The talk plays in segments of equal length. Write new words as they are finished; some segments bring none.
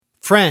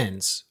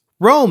friends,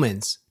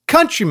 Romans,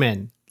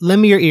 countrymen,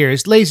 lend me your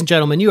ears. Ladies and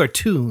gentlemen, you are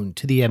tuned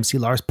to the MC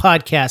Lars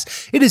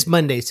podcast. It is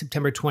Monday,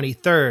 September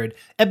 23rd,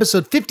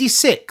 episode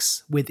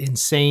 56 with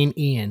Insane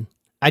Ian.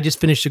 I just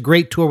finished a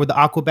great tour with the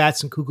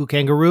Aquabats and Cuckoo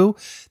Kangaroo.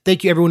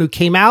 Thank you everyone who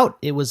came out.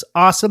 It was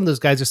awesome. Those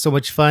guys are so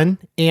much fun.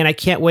 And I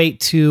can't wait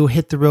to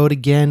hit the road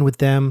again with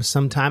them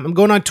sometime. I'm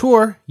going on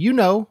tour,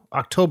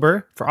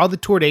 October. For all the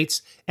tour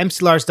dates,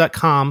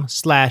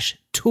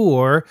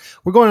 mclars.com/tour.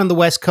 We're going on the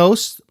West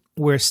Coast.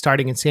 We're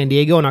starting in San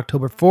Diego on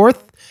October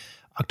 4th.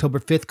 October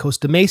 5th,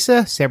 Costa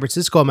Mesa, San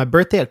Francisco on my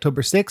birthday,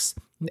 October 6th.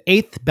 The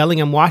 8th,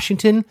 Bellingham,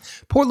 Washington,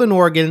 Portland,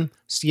 Oregon,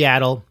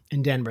 Seattle,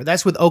 and Denver.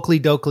 That's with Oakley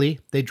Dokley.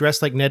 They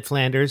dress like Ned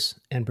Flanders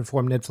and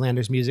perform Ned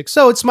Flanders music.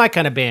 So it's my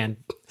kind of band.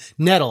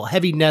 Nettle,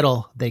 heavy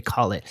nettle, they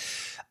call it.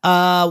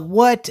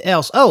 What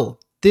else? Oh,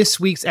 this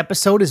week's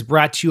episode is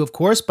brought to you, of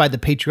course, by the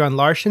Patreon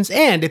Larsens.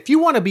 And if you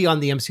want to be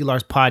on the MC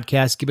Lars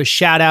podcast, give a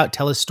shout out,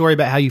 tell a story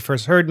about how you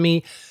first heard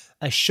me,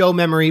 a show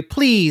memory,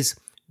 please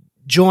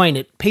join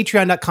at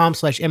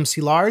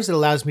patreon.com/MCLars. It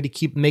allows me to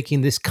keep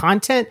making this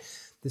content,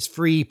 this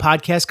free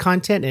podcast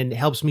content, and it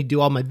helps me do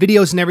all my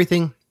videos and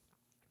everything.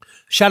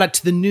 Shout out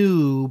to the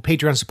new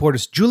Patreon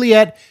supporters,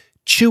 Juliet,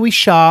 Chewy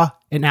Shaw,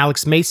 and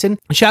Alex Mason.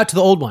 And shout out to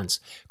the old ones,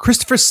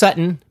 Christopher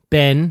Sutton,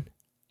 Ben,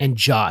 and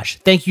Josh.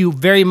 Thank you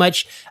very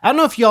much. I don't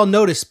know if y'all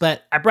noticed,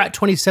 but I brought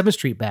 27th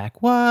Street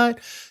back. What?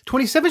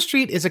 27th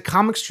Street is a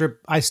comic strip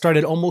I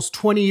started almost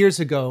 20 years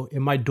ago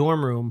in my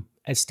dorm room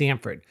at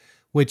Stanford,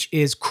 which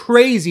is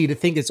crazy to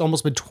think it's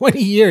almost been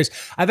 20 years.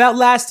 I've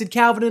outlasted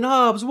Calvin and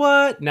Hobbes.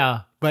 What? No,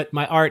 but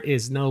my art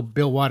is no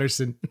Bill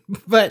Watterson.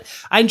 But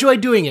I enjoy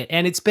doing it,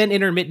 and it's been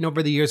intermittent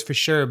over the years for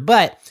sure,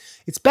 but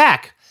it's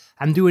back.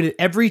 I'm doing it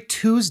every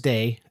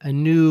Tuesday. A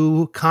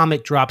new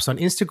comic drops on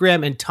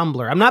Instagram and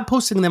Tumblr. I'm not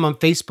posting them on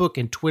Facebook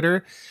and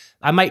Twitter.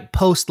 I might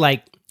post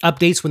like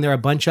updates when they're a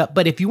bunch up,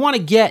 but if you want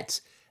to get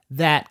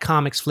that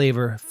comics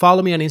flavor,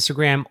 follow me on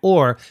Instagram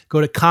or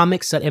go to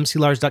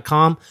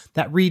comics.mclars.com.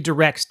 That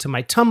redirects to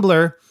my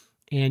Tumblr,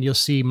 and you'll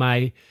see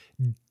my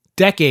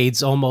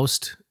decades, of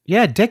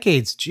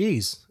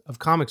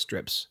comic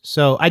strips.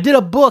 So I did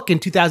a book in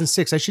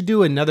 2006. I should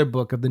do another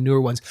book of the newer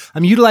ones.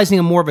 I'm utilizing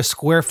a more of a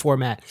square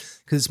format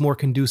because it's more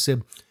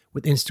conducive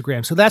with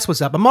Instagram. So that's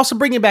what's up. I'm also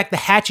bringing back the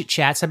Hatchet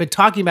Chats. I've been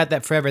talking about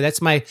that forever.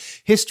 That's my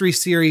history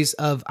series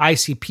of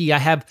ICP. I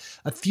have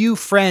a few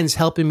friends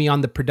helping me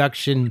on the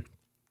production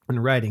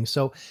and writing.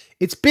 So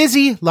it's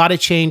busy, a lot of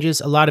changes,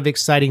 a lot of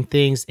exciting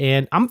things,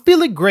 and I'm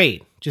feeling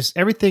great. Just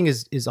everything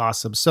is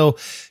awesome. So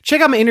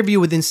check out my interview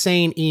with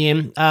Insane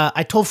Ian.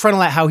 I told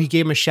Frontalot how he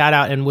gave him a shout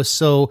out and was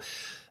so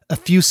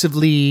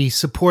effusively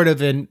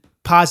supportive and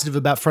positive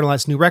about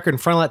Frontalot's new record.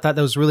 And Frontalot thought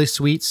that was really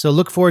sweet. So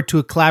look forward to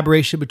a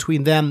collaboration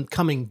between them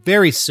coming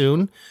very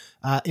soon.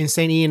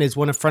 Insane Ian is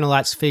one of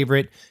Frontalot's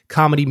favorite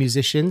comedy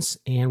musicians,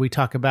 and we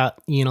talk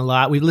about Ian a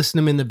lot. We listen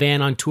to him in the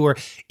van on tour.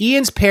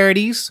 Ian's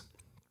parodies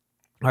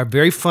are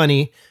very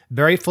funny,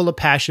 very full of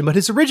passion, but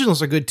his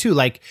originals are good too.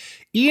 Like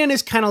Ian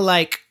is kind of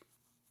like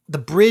the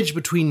bridge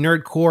between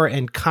nerdcore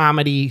and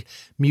comedy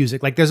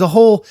music. Like there's a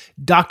whole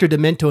Dr.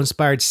 Demento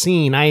inspired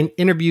scene. I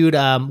interviewed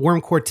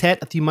Worm Quartet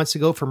a few months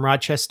ago from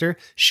Rochester,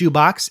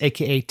 Shoebox,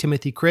 aka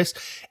Timothy Chris,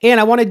 and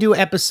I want to do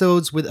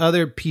episodes with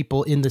other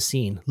people in the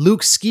scene.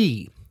 Luke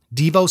Ski,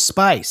 Devo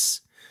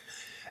Spice,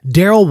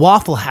 Daryl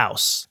Waffle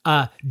House,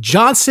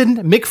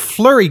 Johnson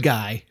McFlurry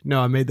guy.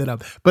 No, I made that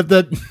up. But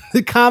the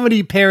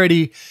comedy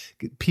parody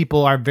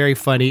people are very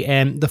funny.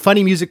 And the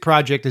Funny Music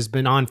Project has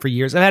been on for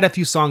years. I've had a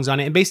few songs on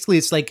it. And basically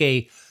it's like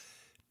a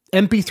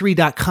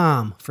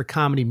mp3.com for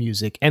comedy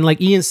music. And like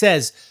Ian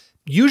says,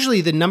 usually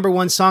the number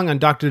one song on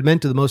Dr.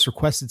 Demento, the most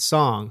requested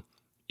song,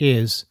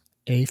 is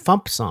a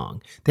FuMP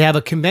song. They have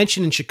a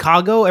convention in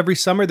Chicago every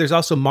summer. There's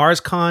also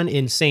MarsCon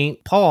in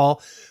St.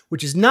 Paul,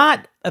 which is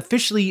not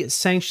officially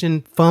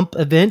sanctioned FuMP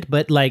event,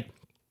 but like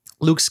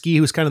Luke Ski,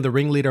 who's kind of the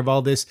ringleader of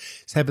all this,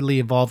 is heavily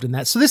involved in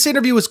that. So this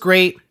interview was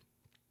great.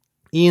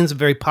 Ian's a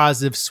very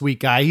positive, sweet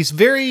guy. He's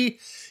very,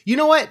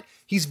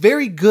 He's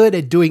very good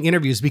at doing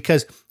interviews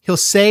because he'll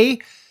say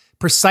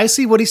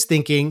precisely what he's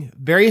thinking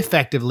very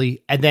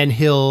effectively, and then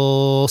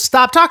he'll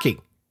stop talking.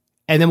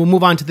 And then we'll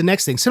move on to the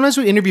next thing. Sometimes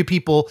we interview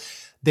people,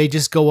 they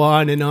just go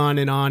on and on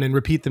and on and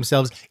repeat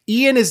themselves.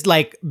 Ian is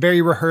like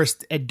very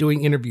rehearsed at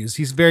doing interviews.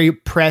 He's very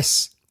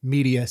press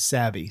media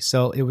savvy.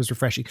 So it was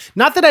refreshing.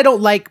 Not that I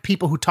don't like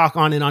people who talk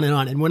on and on and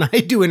on. And when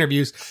I do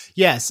interviews,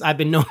 yes, I've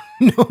been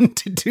known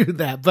to do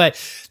that. But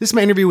this is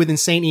my interview with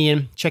Insane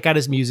Ian. Check out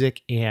his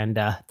music. And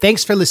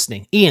thanks for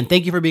listening. Ian,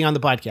 thank you for being on the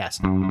podcast.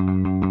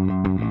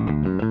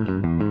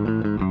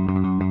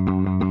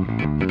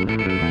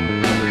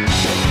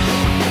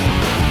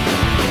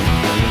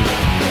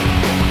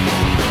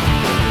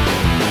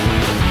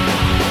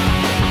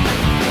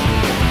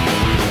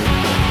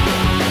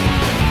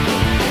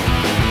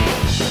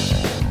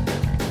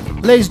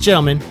 Ladies and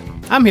gentlemen,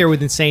 I'm here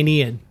with Insane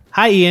Ian.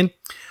 Hi, Ian.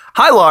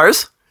 Hi,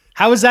 Lars.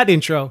 How was that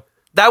intro?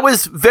 That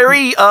was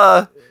very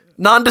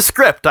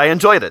nondescript. I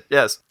enjoyed it,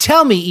 yes.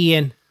 Tell me,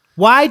 Ian,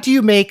 why do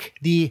you make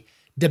the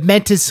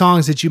demented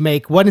songs that you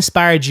make? What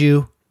inspired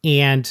you?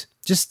 And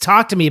Just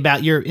talk to me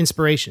about your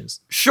inspirations.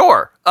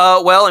 Sure.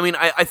 Well, I mean,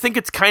 I think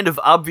it's kind of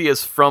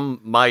obvious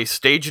from my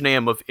stage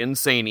name of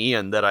Insane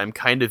Ian that I'm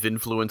kind of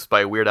influenced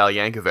by Weird Al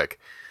Yankovic.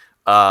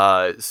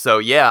 So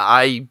yeah,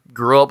 I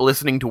grew up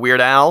listening to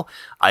Weird Al.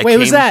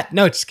 Who's that?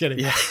 No, just kidding.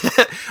 Yeah.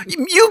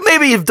 You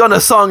maybe have done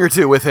a song or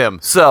two with him,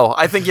 so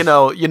I think you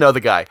know the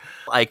guy.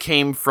 I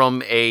came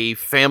from a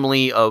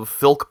family of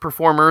filk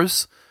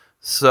performers,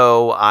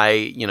 so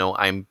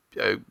I'm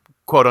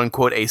quote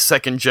unquote a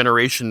second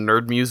generation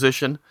nerd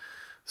musician.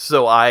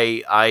 So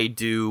I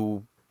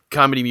do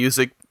comedy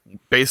music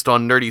based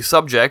on nerdy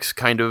subjects,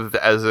 kind of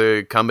as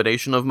a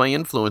combination of my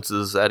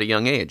influences at a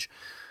young age.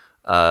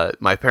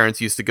 My parents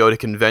used to go to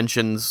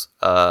conventions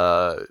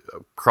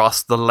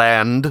across the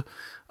land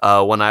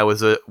when I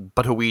was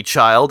but a wee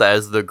child,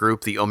 as the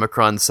group the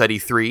Omicron SETI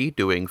 3,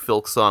 doing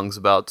filk songs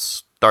about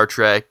Star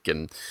Trek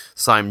and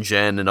Simon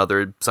Jen and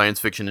other science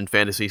fiction and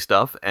fantasy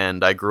stuff.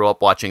 And I grew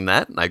up watching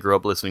that, and I grew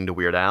up listening to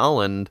Weird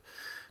Al, and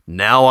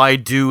now I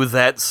do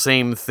that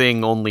same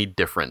thing, only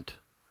different.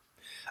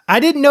 I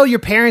didn't know your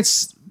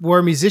parents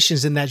were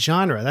musicians in that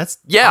genre. That's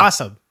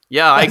awesome.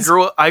 Yeah, I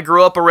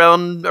grew up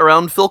around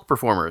filk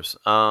performers.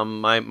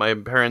 My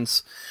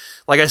parents,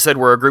 like I said,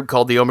 were a group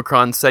called the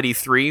Omicron SETI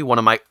 3. One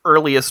of my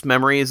earliest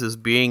memories is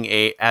being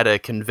at a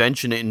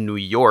convention in New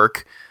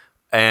York,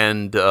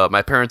 and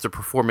my parents are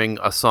performing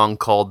a song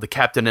called "The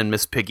Captain and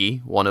Miss Piggy,"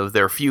 one of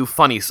their few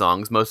funny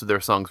songs. Most of their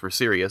songs were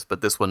serious,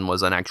 but this one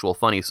was an actual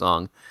funny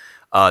song.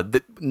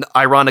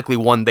 Ironically,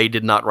 one they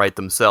did not write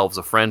themselves,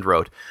 a friend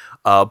wrote.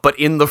 But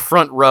in the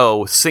front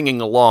row,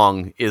 singing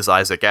along, is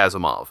Isaac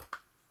Asimov.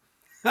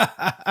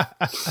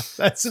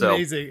 That's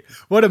amazing.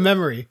 What a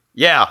memory.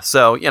 Yeah,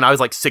 so, I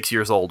was like 6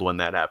 years old when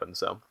that happened,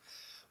 so.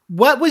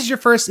 What was your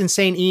first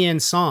Insane Ian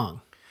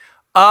song?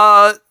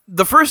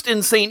 The first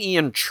Insane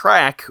Ian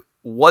track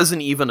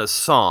wasn't even a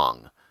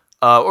song,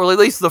 or at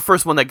least the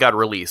first one that got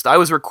released. I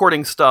was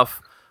recording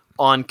stuff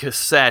on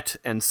cassette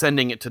and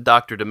sending it to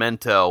Dr.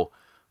 Demento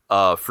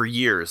for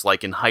years,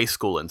 like in high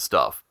school and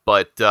stuff,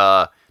 but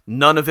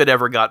none of it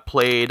ever got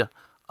played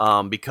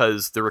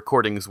because the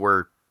recordings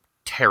were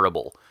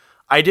terrible.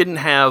 I didn't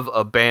have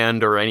a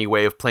band or any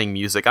way of playing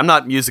music. I'm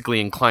not musically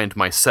inclined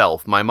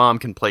myself. My mom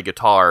can play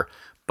guitar,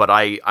 but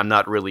I'm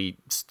not really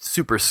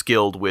super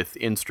skilled with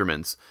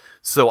instruments.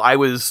 So I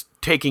was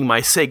taking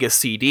my Sega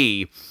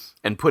CD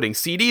and putting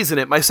CDs in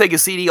it. My Sega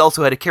CD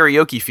also had a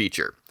karaoke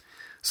feature.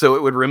 So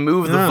it would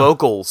remove the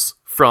vocals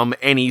from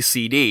any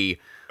CD,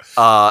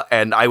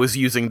 and I was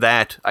using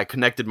that. I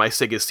connected my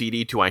Sega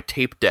CD to my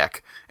tape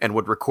deck and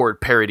would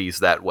record parodies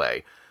that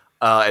way.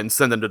 And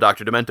send them to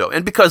Dr. Demento.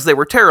 And because they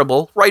were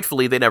terrible,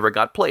 rightfully, they never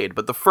got played.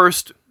 But the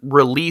first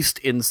released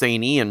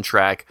Insane Ian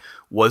track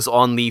was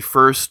on the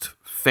first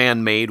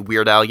fan-made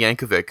Weird Al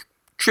Yankovic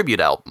tribute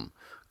album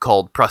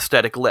called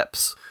Prosthetic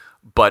Lips.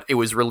 But it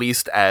was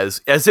released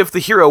as if the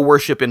hero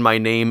worship in my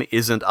name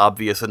isn't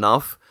obvious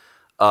enough.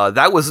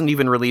 That wasn't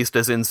even released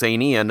as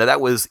Insane Ian. That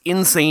was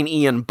Insane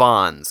Ian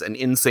Bonds, and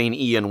Insane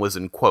Ian was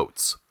in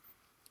quotes.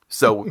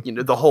 So,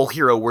 the whole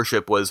hero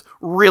worship was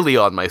really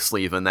on my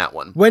sleeve in that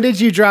one. When did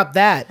you drop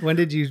that? When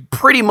did you?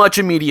 Pretty much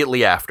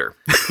immediately after.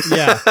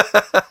 Yeah.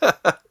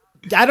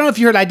 I don't know if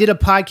you heard, I did a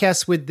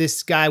podcast with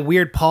this guy,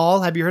 Weird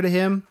Paul. Have you heard of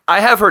him?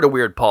 I have heard of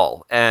Weird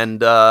Paul.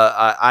 And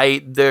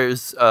I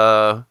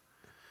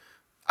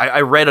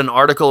read an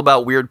article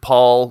about Weird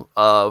Paul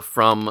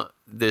from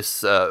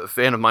this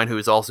fan of mine who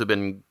has also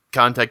been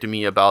contacting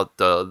me about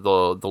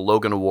the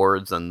Logan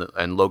Awards and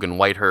Logan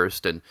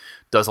Whitehurst, and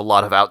does a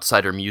lot of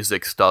outsider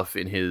music stuff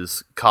in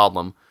his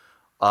column.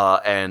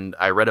 And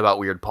I read about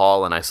Weird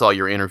Paul, and I saw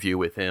your interview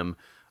with him.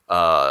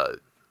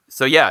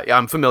 So yeah,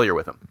 I'm familiar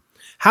with him.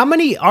 How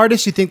many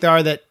artists do you think there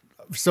are that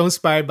are so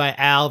inspired by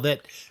Al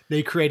that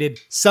they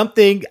created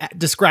something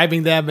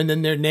describing them and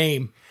then their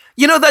name?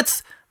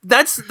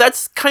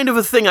 That's kind of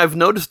a thing I've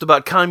noticed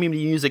about comedy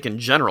music in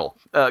general.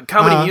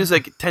 Comedy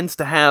music tends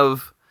to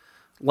have,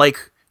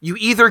 like, you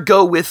either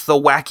go with the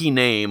wacky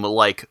name,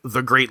 like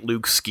The Great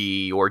Luke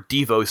Ski, or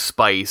Devo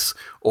Spice,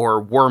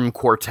 or Worm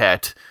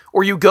Quartet,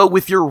 or you go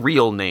with your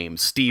real name,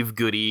 Steve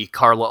Goody,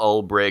 Carla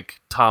Ulbrich,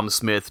 Tom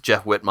Smith,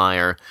 Jeff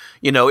Whitmire.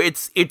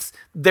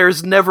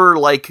 There's never,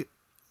 like,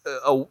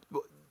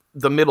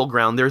 the middle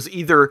ground. There's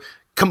either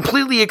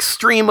completely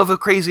extreme of a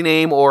crazy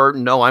name, or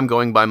no, I'm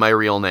going by my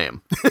real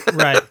name.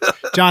 Right.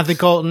 Jonathan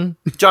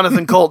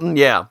Colton,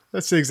 yeah.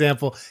 That's the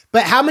example.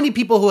 But how many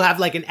people who have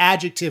like an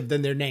adjective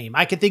than their name?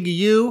 I can think of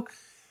you,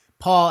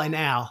 Paul, and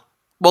Al.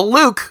 Well,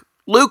 Luke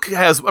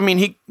has,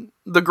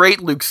 the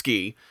Great Luke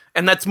Ski,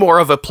 and that's more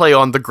of a play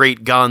on the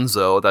Great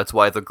Gonzo. That's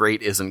why the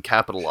Great isn't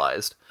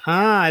capitalized.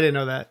 I didn't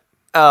know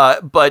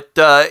that. But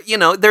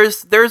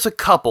there's a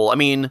couple.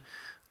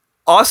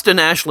 Austin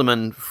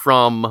Ashleman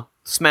from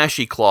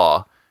Smashy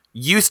Claw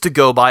used to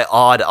go by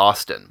Odd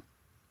Austin.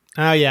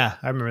 Oh, yeah,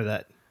 I remember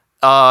that.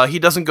 He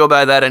doesn't go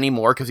by that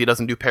anymore because he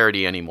doesn't do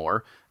parody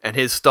anymore, and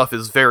his stuff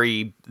is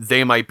very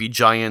They Might Be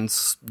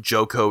Giants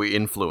Joko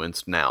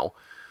influenced now.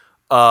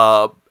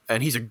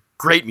 And he's a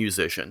great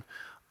musician.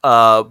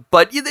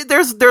 But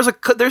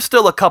there's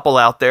still a couple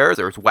out there.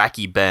 There's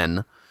Wacky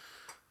Ben,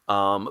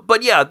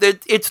 But yeah,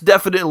 it's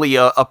definitely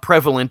a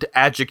prevalent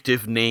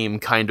adjective name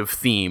kind of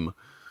theme.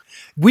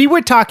 We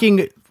were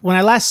talking when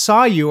I last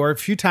saw you, or a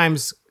few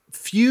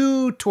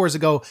tours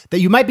ago, that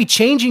you might be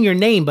changing your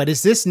name, but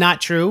is this not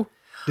true?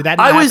 Did that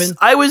not happen?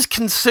 I was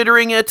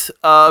considering it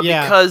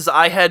because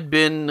I had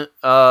been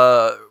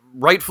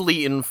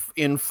rightfully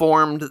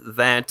informed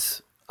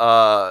that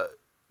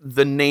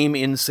the name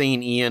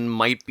Insane Ian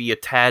might be a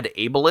tad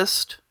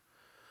ableist.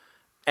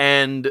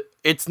 And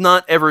it's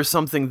not ever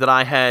something that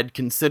I had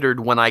considered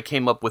when I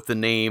came up with the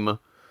name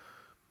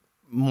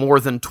more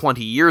than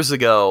 20 years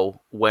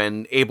ago,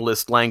 when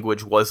ableist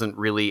language wasn't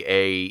really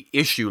a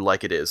issue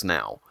like it is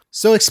now.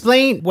 So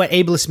explain what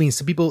ableist means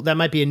to people. That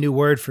might be a new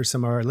word for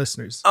some of our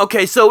listeners.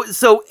 Okay, so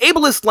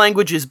ableist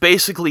language is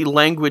basically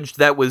language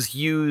that was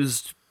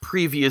used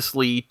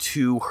previously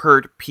to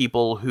hurt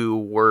people who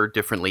were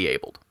differently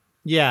abled.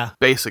 Yeah.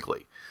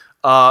 Basically.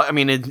 I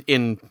mean,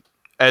 in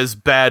as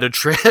bad a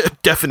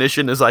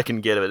definition as I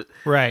can give it.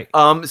 Right.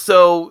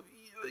 So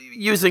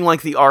using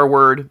like the R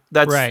word,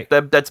 that's right.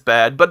 That's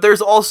bad. But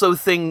there's also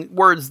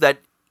words that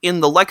in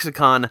the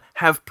lexicon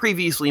have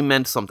previously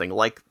meant something,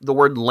 like the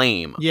word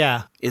lame.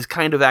 Yeah. Is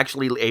kind of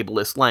actually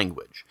ableist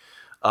language.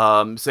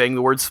 Saying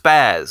the word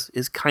spaz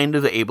is kind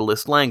of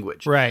ableist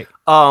language. Right.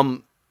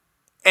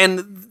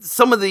 And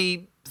some of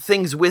the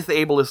things with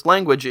ableist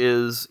language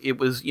is it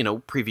was,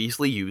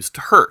 previously used to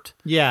hurt.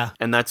 Yeah.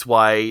 And that's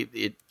why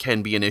it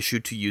can be an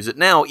issue to use it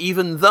now,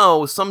 even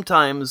though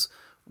sometimes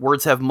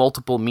words have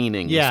multiple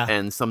meanings. Yeah.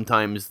 And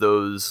sometimes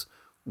those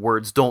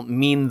words don't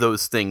mean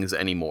those things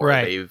anymore.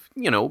 Right.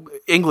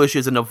 English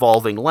is an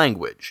evolving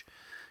language.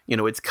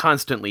 It's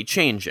constantly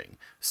changing.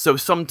 So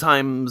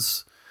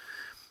sometimes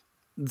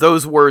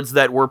those words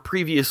that were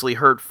previously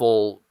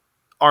hurtful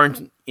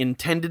aren't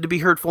intended to be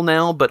hurtful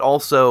now, but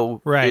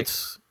also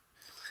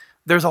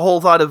there's a whole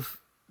lot of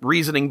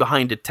reasoning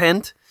behind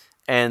intent,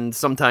 and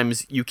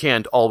sometimes you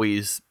can't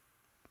always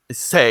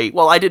say,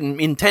 well, I didn't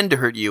intend to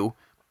hurt you.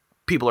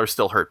 People are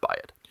still hurt by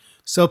it.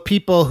 So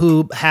people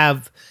who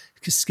have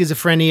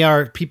schizophrenia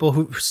or people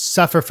who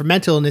suffer from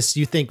mental illness,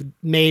 you think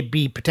may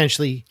be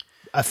potentially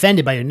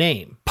offended by your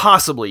name?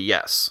 Possibly,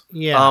 yes.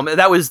 Yeah.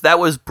 That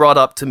was brought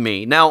up to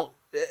me. Now,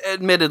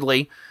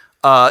 admittedly,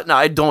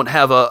 I don't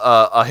have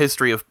a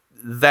history of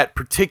that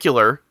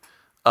particular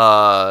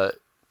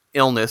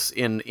illness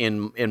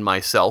in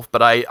myself,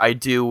 but I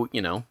do,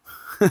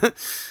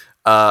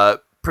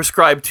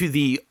 prescribe to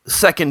the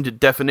second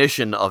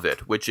definition of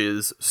it, which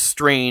is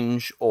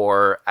strange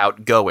or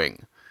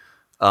outgoing.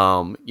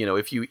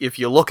 If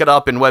you look it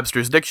up in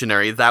Webster's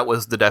dictionary, that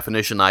was the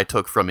definition I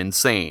took from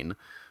insane,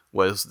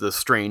 was the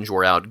strange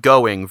or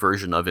outgoing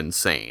version of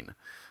insane.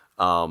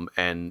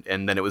 And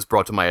then it was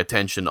brought to my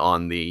attention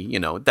on the,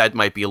 that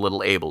might be a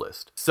little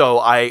ableist. So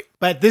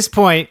but at this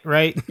point,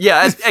 right?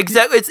 Yeah,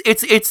 exactly.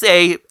 It's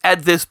a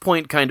at this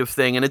point kind of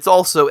thing, and it's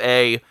also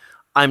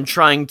I'm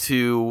trying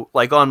to,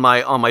 like, on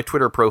my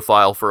Twitter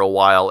profile for a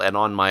while and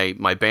on my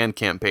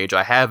Bandcamp page,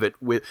 I have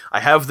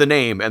the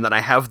name and then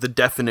I have the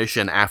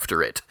definition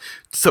after it.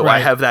 So I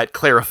have that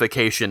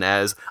clarification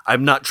as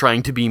I'm not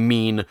trying to be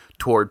mean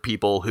toward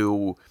people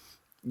who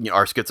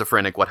are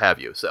schizophrenic, what have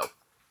you. So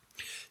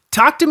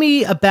talk to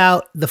me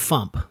about the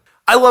FuMP.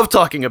 I love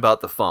talking about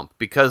the FuMP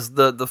because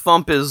the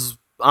FuMP is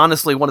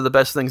honestly one of the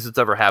best things that's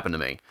ever happened to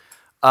me.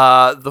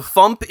 The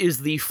FuMP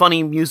is the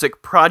Funny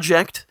Music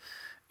Project.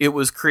 It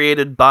was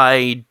created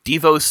by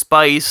Devo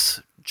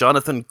Spice,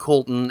 Jonathan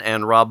Colton,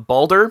 and Rob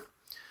Balder.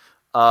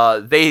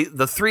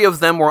 The three of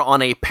them were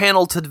on a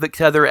panel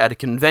together at a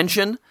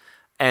convention,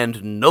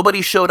 and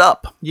nobody showed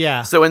up.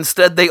 Yeah. So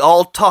instead, they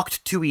all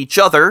talked to each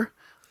other,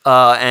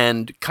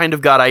 and kind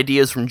of got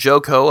ideas from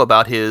Joko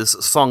about his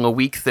Song a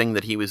Week thing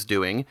that he was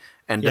doing,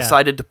 and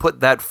decided to put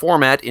that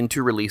format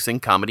into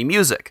releasing comedy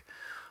music.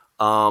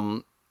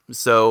 So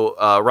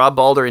Rob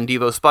Balder and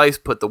Devo Spice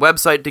put the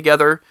website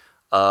together,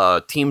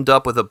 teamed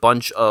up with a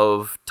bunch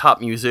of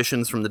top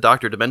musicians from the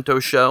Dr.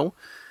 Demento show,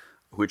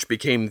 which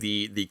became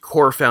the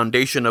core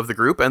foundation of the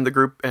group, and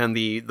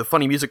the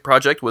Funny Music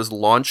Project was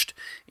launched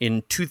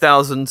in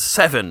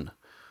 2007.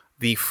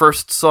 The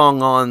first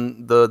song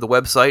on the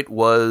website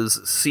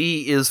was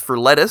C is for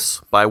Lettuce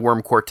by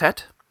Worm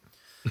Quartet.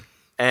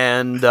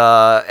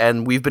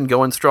 And we've been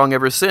going strong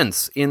ever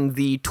since. In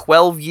the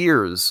 12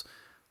 years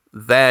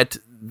that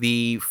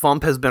the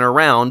FuMP has been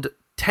around,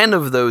 10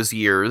 of those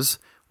years,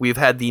 we've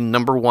had the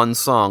number one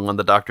song on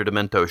the Dr.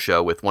 Demento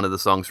show with one of the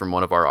songs from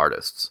one of our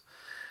artists.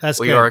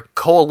 We are a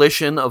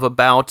coalition of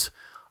about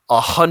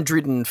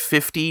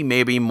 150,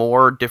 maybe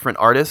more, different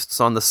artists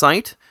on the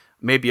site,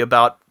 maybe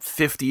about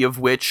 50 of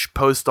which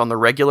post on the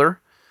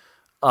regular.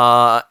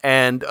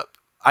 And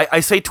I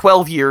say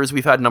 12 years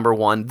we've had number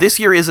one. This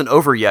year isn't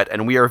over yet,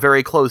 and we are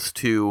very close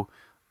to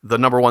the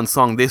number one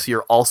song this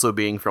year also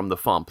being from the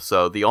FuMP.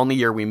 So the only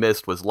year we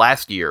missed was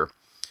last year,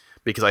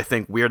 because I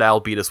think Weird Al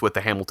beat us with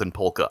the Hamilton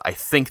Polka. I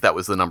think that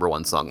was the number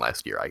one song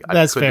last year. I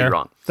could be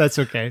wrong. That's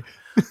okay.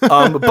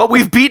 But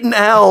we've beaten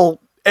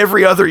Al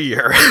every other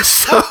year.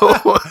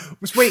 So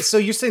wait, so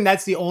you're saying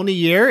that's the only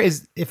year,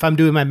 is if I'm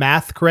doing my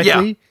math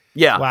correctly?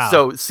 Yeah. Wow.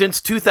 So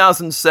since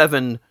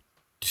 2007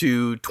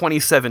 to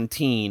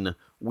 2017,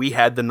 we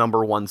had the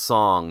number one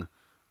song.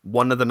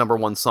 One of the number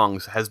one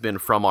songs has been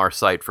from our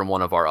site, from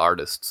one of our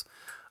artists.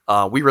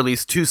 We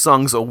release 2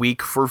 songs a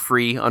week for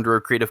free under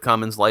a Creative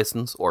Commons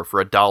license, or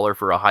for $1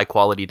 for a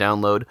high-quality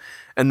download.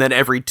 And then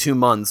every 2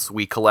 months,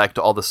 we collect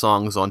all the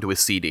songs onto a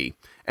CD.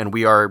 And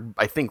we are,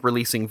 I think,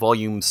 releasing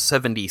volume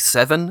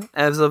 77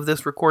 as of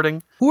this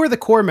recording. Who are the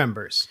core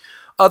members?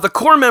 The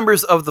core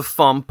members of the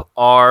FuMP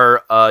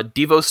are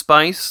Devo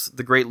Spice,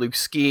 the great Luke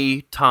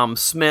Ski, Tom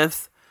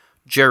Smith,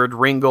 Jared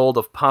Ringgold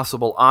of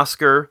Possible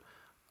Oscar,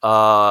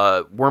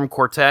 Worm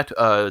Quartet,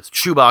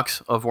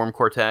 Shoebox of Worm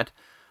Quartet,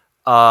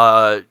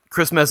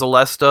 Chris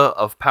Mezzalesta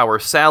of Power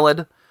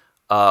Salad,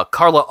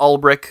 Carla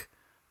Ulbrich,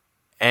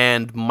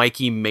 and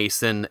Mikey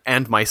Mason,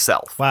 and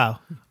myself. Wow.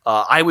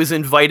 I was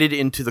invited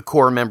into the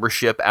core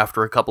membership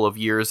after a couple of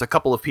years. A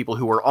couple of people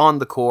who were on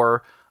the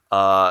core,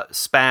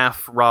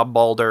 Spaff, Rob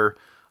Balder,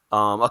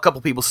 a couple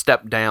people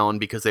stepped down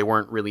because they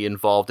weren't really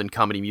involved in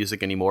comedy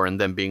music anymore, and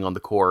them being on the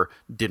core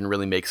didn't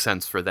really make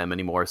sense for them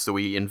anymore. So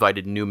we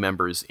invited new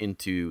members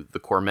into the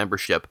core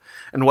membership.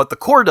 And what the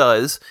core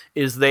does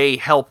is they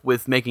help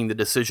with making the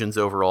decisions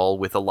overall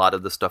with a lot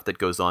of the stuff that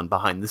goes on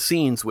behind the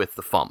scenes with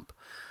the FuMP.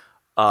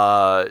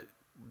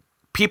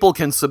 People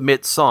can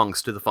submit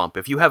songs to the FuMP.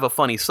 If you have a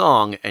funny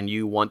song and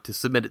you want to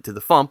submit it to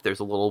the FuMP, there's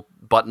a little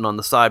button on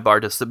the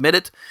sidebar to submit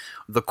it.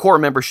 The core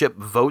membership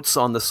votes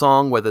on the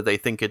song, whether they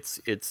think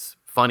it's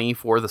funny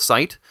for the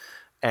site,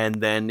 and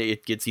then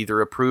it gets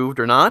either approved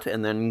or not,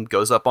 and then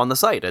goes up on the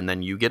site, and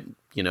then you get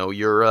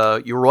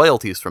your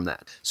royalties from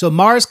that. So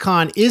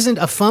MarsCon isn't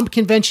a FuMP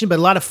convention, but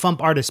a lot of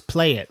FuMP artists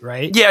play it,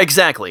 right? Yeah,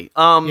 exactly.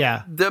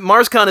 Yeah. The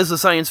MarsCon is a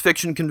science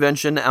fiction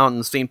convention out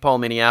in St. Paul,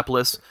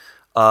 Minneapolis,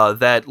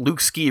 that Luke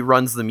Ski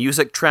runs the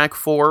music track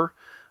for,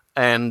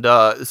 and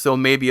so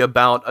maybe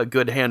about a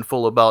good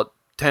handful, about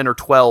 10 or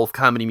 12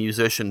 comedy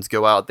musicians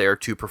go out there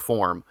to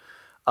perform.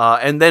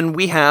 And then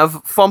we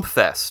have FuMP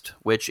Fest,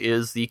 which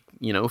is the,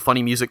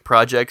 Funny Music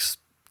Project's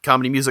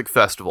comedy music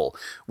festival,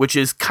 which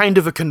is kind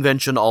of a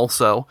convention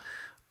also.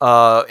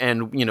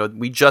 And,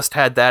 we just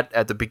had that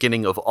at the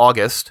beginning of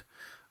August,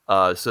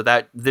 so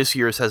that this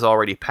year's has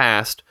already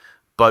passed.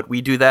 But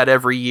we do that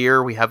every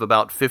year. We have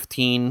about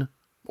 15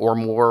 or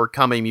more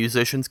comedy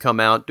musicians come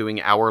out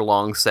doing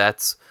hour-long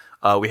sets.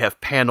 We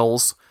have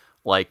panels,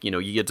 like,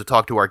 you get to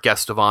talk to our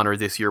guest of honor.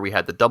 This year we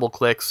had the Double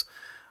Clicks.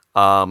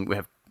 We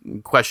have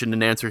question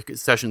and answer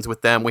sessions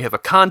with them. We have a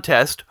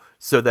contest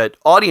so that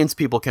audience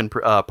people can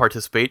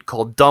participate,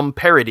 called Dumb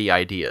Parody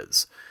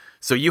Ideas.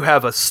 So you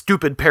have a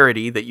stupid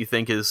parody that you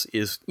think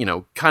is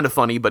kind of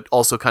funny, but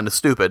also kind of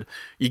stupid.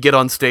 You get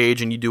on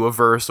stage and you do a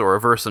verse or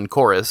a verse and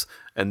chorus,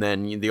 and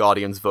then the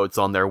audience votes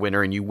on their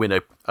winner, and you win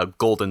a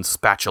golden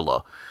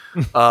spatula.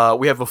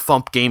 We have a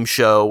FuMP game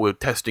show with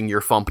testing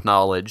your FuMP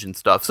knowledge and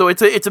stuff. So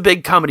it's a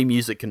big comedy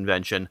music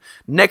convention.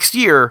 Next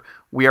year,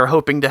 we are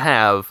hoping to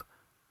have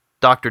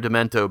Dr.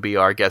 Demento be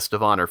our guest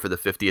of honor for the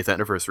 50th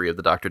anniversary of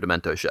the Dr.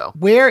 Demento show.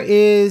 Where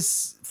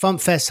is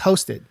FuMP Fest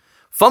hosted?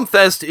 FuMP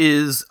Fest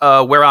is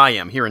where I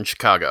am, here in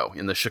Chicago,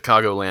 in the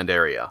Chicagoland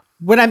area.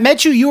 When I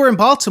met you were in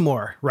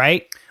Baltimore,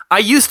 right? I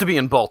used to be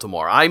in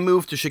Baltimore. I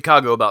moved to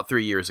Chicago about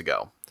 3 years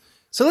ago.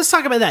 So let's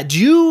talk about that.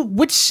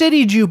 Which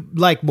city do you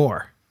like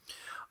more?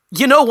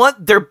 You know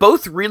what? They're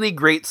both really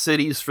great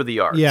cities for the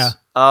arts. Yeah.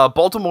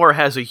 Baltimore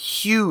has a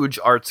huge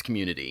arts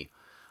community,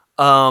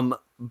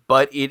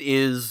 but it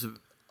is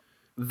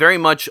very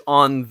much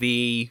on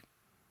the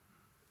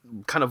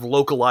kind of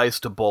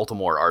localized to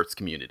Baltimore arts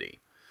community.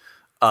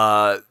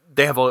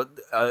 They have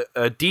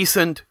a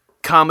decent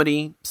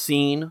comedy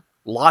scene,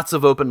 lots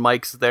of open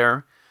mics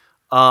there.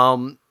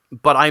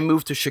 But I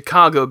moved to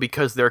Chicago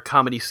because their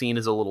comedy scene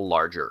is a little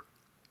larger.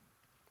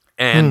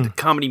 And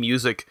comedy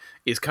music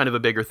is kind of a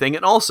bigger thing.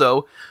 And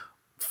also,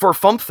 for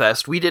FuMP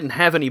Fest, we didn't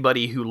have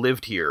anybody who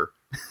lived here.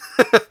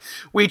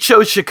 We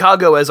chose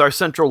Chicago as our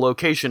central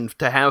location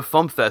to have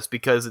FuMP Fest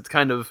because it's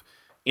kind of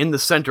in the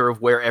center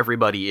of where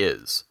everybody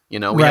is. We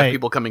have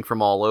people coming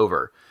from all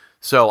over.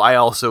 So I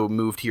also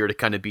moved here to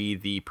kind of be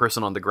the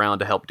person on the ground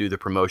to help do the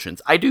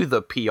promotions. I do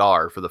the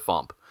PR for the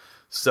FuMP.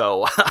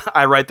 So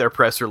I write their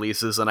press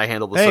releases and I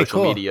handle the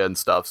social media and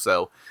stuff.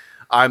 So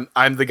I'm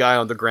the guy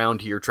on the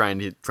ground here trying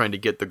to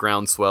get the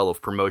groundswell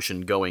of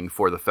promotion going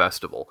for the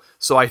festival.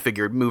 So I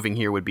figured moving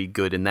here would be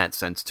good in that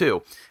sense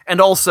too. And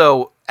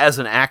also, as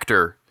an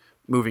actor,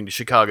 moving to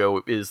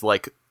Chicago is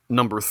like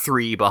number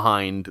 3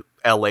 behind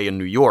LA and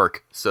New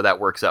York. So that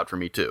works out for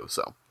me too.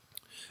 So.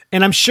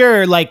 And I'm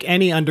sure, like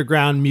any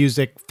underground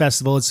music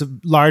festival, it's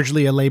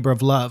largely a labor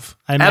of love.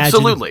 I imagine.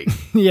 Absolutely.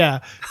 Yeah.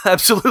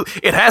 Absolutely.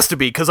 It has to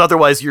be, because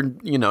otherwise you're,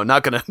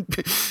 not going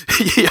to...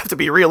 You have to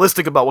be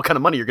realistic about what kind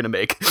of money you're going to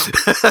make.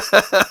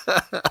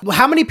 Well,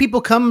 how many people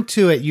come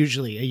to it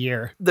usually a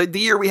year? The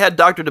year we had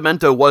Dr.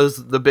 Demento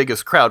was the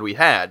biggest crowd we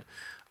had.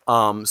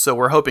 So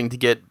we're hoping to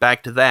get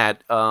back to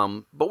that.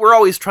 But we're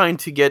always trying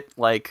to get,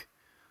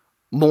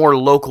 more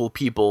local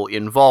people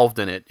involved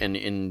in it and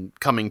in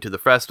coming to the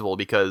festival,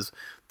 because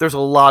there's a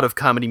lot of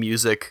comedy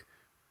music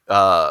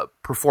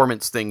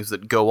performance things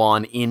that go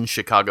on in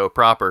Chicago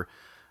proper,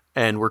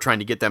 and we're trying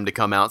to get them to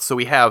come out. So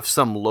we have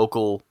some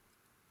local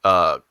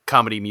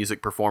comedy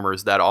music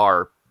performers that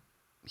are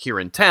here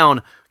in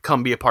town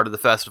come be a part of the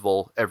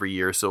festival every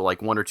year. So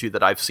like one or two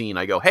that I've seen,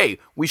 I go, hey,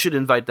 we should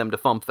invite them to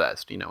FuMP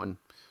Fest, and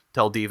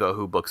tell Devo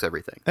who books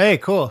everything. Hey,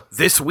 cool.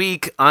 This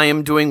week, I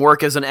am doing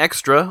work as an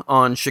extra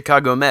on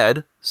Chicago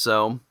Med,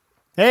 so...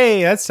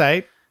 Hey, that's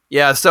tight.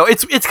 Yeah, so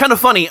it's kind of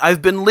funny.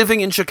 I've been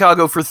living in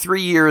Chicago for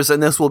 3 years,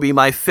 and this will be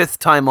my 5th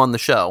time on the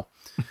show.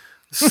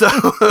 So...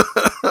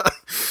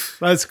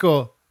 That's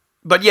cool.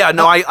 But yeah,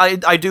 no,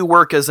 I do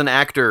work as an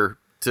actor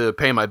to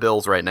pay my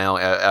bills right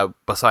now,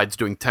 besides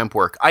doing temp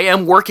work. I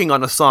am working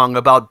on a song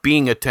about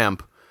being a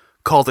temp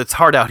called It's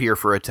Hard Out Here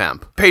for a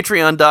Temp.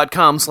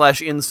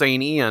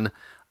 Patreon.com/InsaneIan.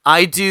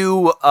 I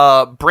do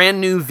a brand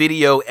new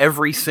video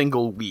every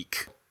single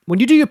week. When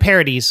you do your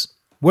parodies,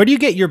 where do you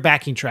get your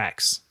backing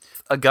tracks?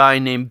 A guy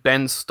named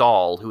Ben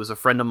Stahl, who was a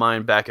friend of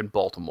mine back in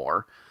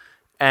Baltimore.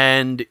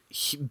 And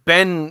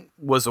Ben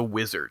was a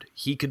wizard.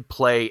 He could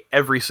play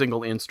every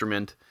single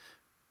instrument,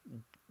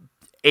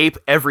 ape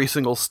every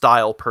single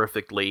style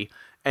perfectly,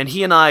 and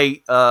he and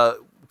I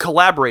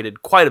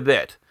collaborated quite a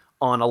bit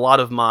on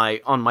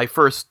my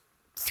first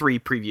 3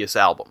 previous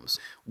albums.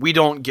 We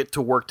don't get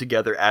to work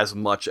together as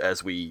much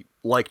as we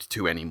liked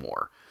to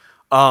anymore,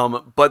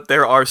 but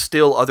there are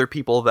still other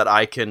people that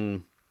I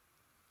can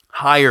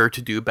hire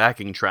to do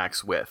backing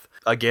tracks with.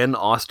 Again,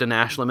 Austin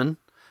Ashleman,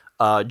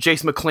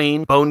 Jace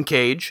McLean, Bone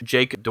Cage,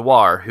 Jake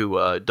Dewar,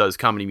 who does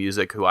comedy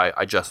music, who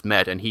I just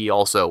met, and he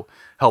also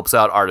helps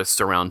out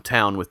artists around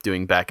town with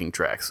doing backing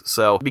tracks.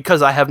 So,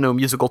 because I have no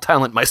musical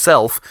talent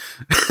myself,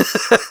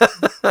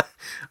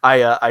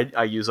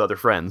 I use other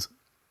friends.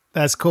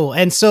 That's cool.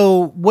 And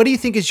so, what do you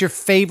think is your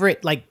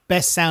favorite,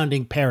 best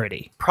sounding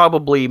parody?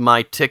 Probably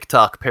my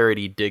TikTok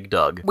parody, Dig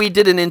Dug. We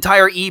did an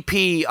entire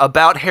EP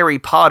about Harry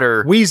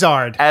Potter.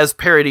 Weezard. As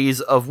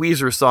parodies of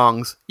Weezer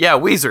songs. Yeah,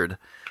 Weezered.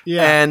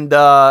 Yeah.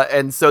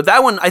 And so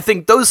that one, I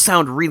think those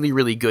sound really,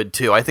 really good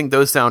too. I think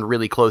those sound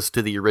really close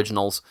to the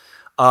originals.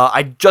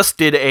 I just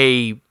did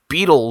a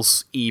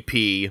Beatles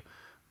EP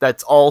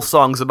that's all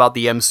songs about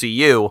the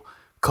MCU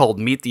called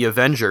Meet the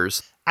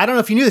Avengers. I don't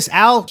know if you knew this,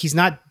 Al, he's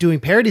not doing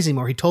parodies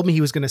anymore. He told me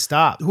he was going to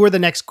stop. Who are the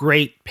next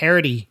great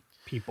parody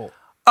people?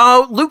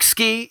 Luke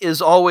Ski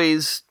is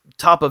always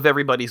top of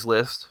everybody's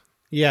list.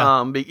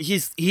 Yeah.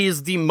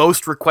 He's the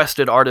most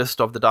requested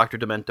artist of the Dr.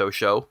 Demento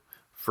show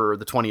for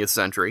the 20th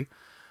century.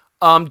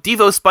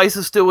 Devo Spice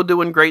is still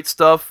doing great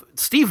stuff.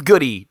 Steve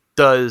Goody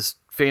does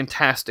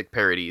fantastic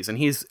parodies,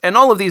 and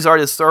all of these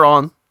artists are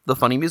on the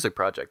Funny Music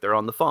Project. They're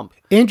on the FuMP.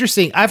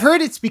 Interesting. I've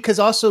heard it's because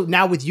also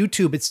now with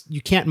YouTube,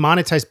 you can't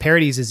monetize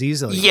parodies as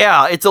easily.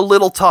 Yeah, it's a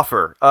little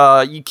tougher.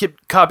 You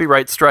keep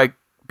copyright strike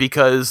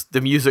because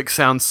the music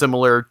sounds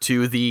similar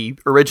to the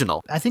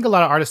original. I think a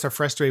lot of artists are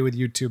frustrated with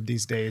YouTube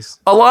these days.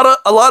 A lot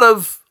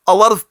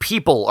of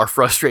people are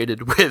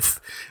frustrated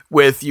with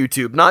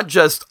YouTube, not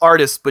just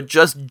artists, but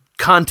just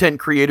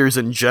content creators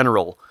in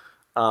general.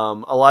 A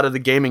lot of the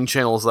gaming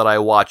channels that I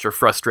watch are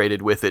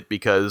frustrated with it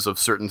because of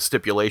certain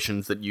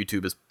stipulations that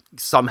YouTube has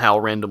somehow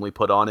randomly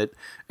put on it,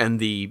 and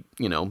the,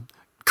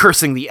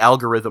 cursing the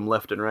algorithm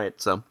left and right.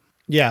 So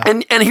yeah.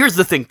 And here's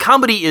the thing: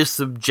 comedy is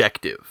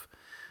subjective.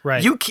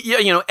 Right.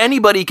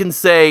 Anybody can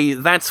say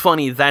that's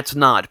funny, that's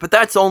not, but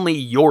that's only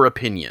your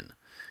opinion.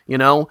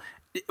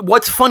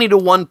 What's funny to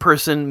one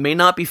person may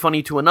not be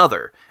funny to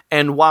another.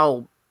 And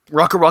while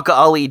Rocka Rocka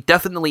Ali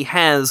definitely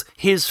has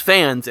his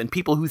fans and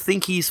people who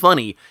think he's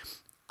funny,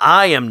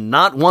 I am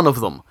not one of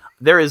them.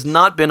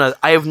 I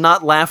have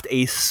not laughed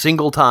a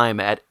single time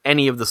at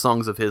any of the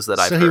songs of his that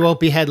I've heard. So he won't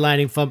be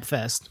headlining FuMP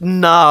Fest.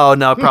 No,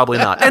 probably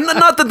not. And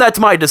not that that's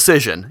my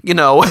decision.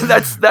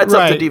 That's right.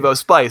 Up to Devo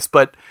Spice.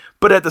 But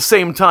at the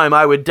same time,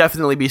 I would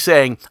definitely be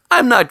saying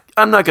I'm not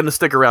going to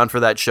stick around for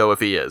that show if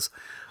he is.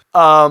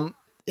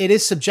 It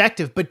is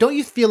subjective, but don't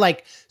you feel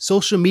like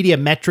social media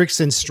metrics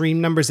and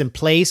stream numbers and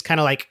plays kind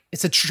of like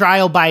it's a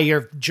trial by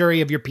your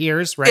jury of your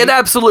peers, right? It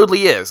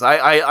absolutely is.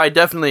 I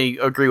definitely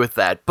agree with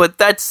that. But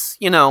that's,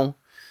 I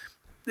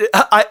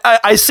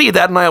see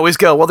that and I always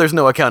go, well, there's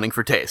no accounting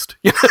for taste.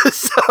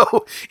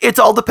 So it's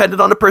all dependent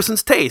on a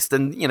person's taste.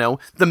 And,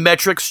 the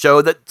metrics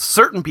show that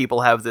certain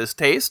people have this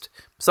taste.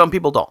 Some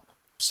people don't.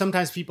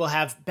 Sometimes people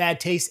have bad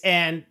taste,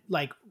 and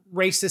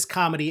racist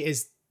comedy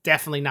is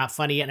definitely not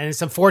funny, and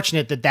it's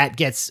unfortunate that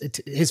gets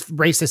his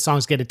racist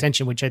songs get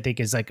attention, which I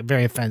think is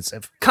very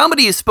offensive.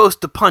 Comedy is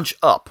supposed to punch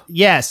up.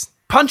 Yes,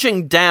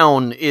 punching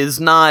down is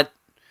never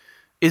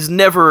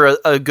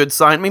a good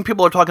sign. I mean,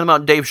 people are talking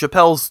about Dave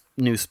Chappelle's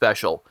new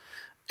special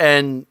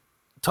and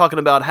talking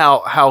about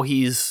how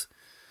he's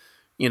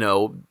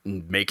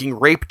making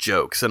rape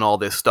jokes and all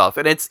this stuff,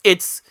 and it's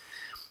his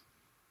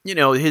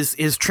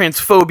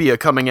transphobia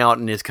coming out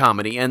in his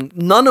comedy, and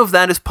none of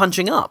that is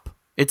punching up.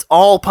 It's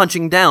all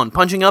punching down.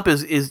 Punching up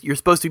is you're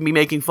supposed to be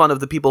making fun of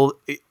the people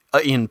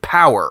in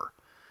power,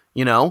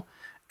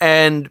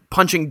 and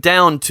punching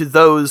down to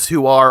those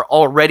who are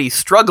already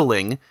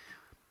struggling.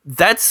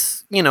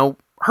 That's,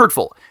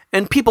 hurtful.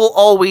 And people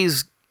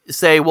always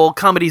say, well,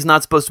 comedy's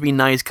not supposed to be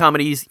nice.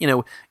 Comedy's,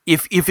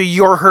 if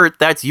you're hurt,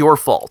 that's your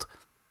fault.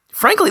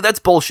 Frankly, that's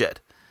bullshit.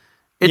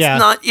 It's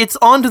not. It's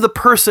on to the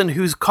person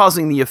who's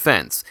causing the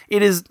offense.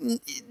 It is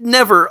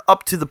never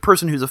up to the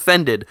person who's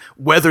offended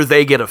whether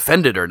they get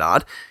offended or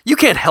not. You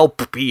can't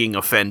help being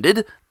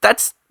offended.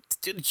 That's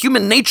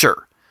human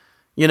nature.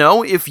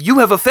 If you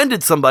have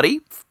offended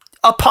somebody,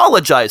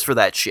 apologize for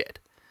that shit.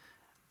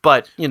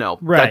 But,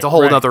 that's a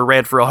whole nother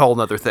rant for a whole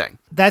nother thing.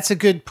 That's a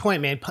good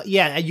point, man.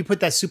 Yeah, you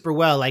put that super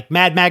well. Like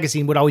Mad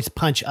Magazine would always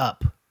punch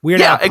up.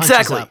 Weird Al punches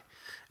exactly. up.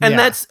 And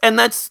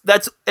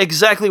that's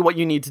exactly what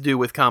you need to do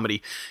with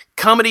comedy.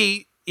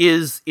 Comedy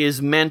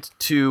is meant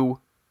to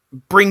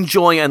bring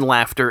joy and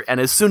laughter, and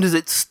as soon as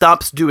it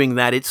stops doing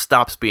that, it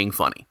stops being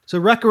funny. So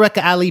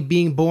Rekka Ali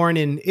being born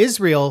in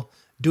Israel,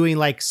 doing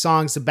like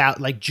songs about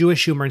like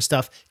Jewish humor and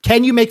stuff.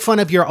 Can you make fun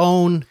of your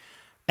own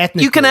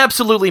ethnic You can group?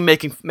 absolutely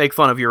make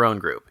fun of your own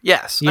group.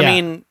 Yes. Yeah. I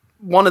mean,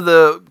 one of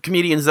the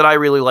comedians that I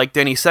really like,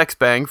 Denny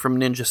Sexbang from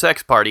Ninja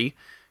Sex Party,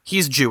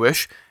 he's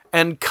Jewish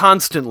and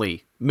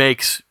constantly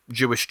makes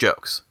Jewish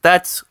jokes.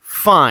 That's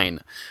fine.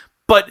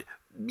 But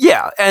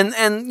yeah, and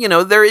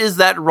there is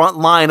that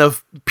line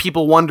of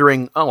people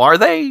wondering, oh, are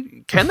they?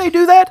 Can they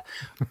do that?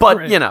 But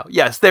Right.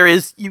 Yes, there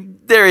is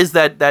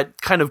that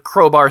kind of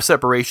crowbar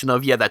separation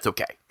of that's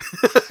okay.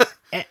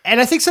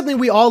 And I think something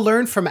we all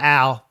learned from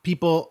Al,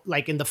 people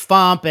like in the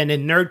FuMP and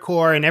in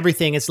nerdcore and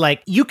everything, it's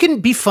like you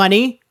can be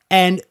funny,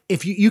 and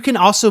if you can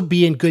also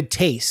be in good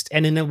taste,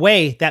 and in a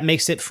way that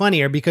makes it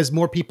funnier because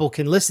more people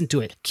can listen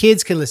to it.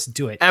 Kids can listen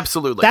to it.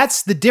 Absolutely.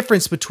 That's the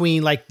difference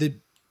between like the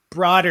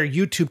broader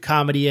YouTube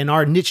comedy and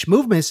our niche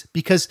movements,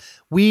 because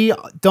we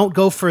don't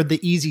go for the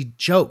easy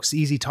jokes,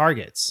 easy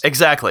targets.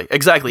 Exactly.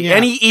 Yeah.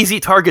 Any easy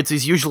targets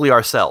is usually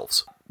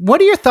ourselves. What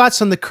are your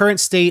thoughts on the current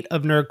state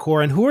of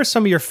nerdcore, and who are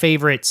some of your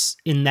favorites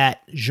in that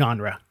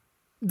genre?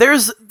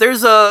 There's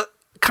a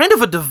kind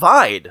of a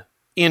divide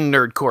in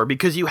nerdcore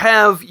because you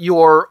have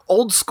your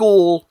old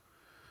school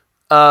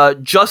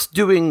just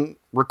doing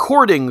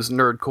recordings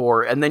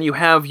nerdcore, and then you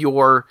have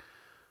your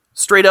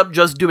straight up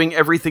just doing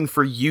everything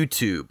for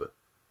YouTube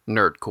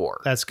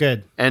nerdcore. That's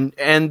good. And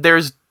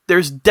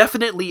there's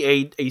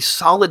definitely a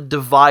solid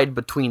divide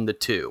between the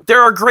two.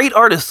 There are great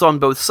artists on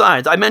both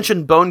sides. I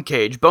mentioned Bone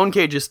Cage. Bone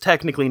Cage is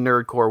technically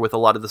nerdcore with a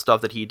lot of the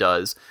stuff that he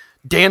does.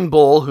 Dan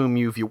Bull, whom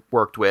you've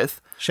worked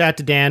with. Shout out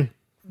to Dan.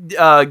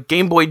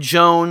 Game Boy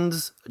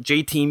Jones,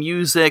 JT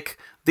Music.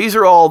 These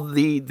are all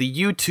the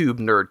YouTube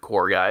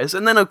nerdcore guys.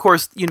 And then, of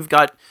course, you've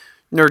got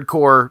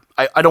nerdcore.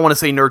 I don't want to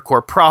say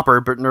nerdcore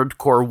proper, but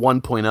nerdcore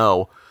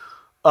 1.0.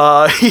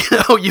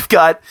 You've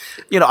got,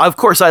 of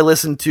course I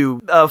listen to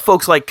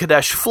folks like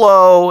Kadesh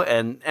Flow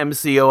and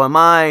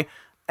MCOMI,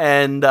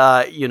 and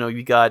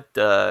you got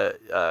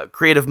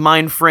Creative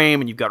Mindframe,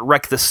 and you've got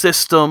Wreck the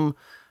System,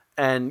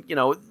 and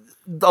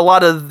a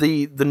lot of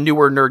the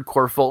newer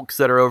nerdcore folks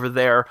that are over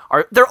there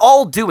they're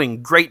all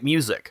doing great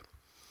music,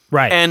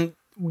 Right. and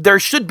there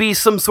should be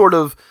some sort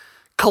of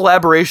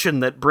collaboration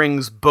that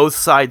brings both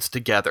sides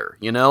together.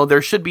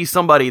 There should be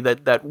somebody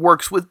that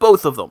works with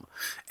both of them.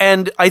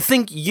 And I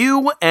think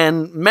you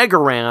and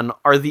Megaran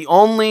are the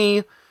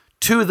only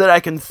two that I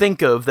can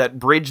think of that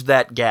bridge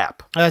that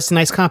gap. That's a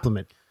nice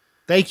compliment.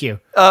 Thank you.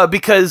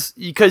 Because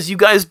you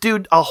guys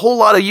do a whole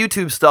lot of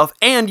YouTube stuff,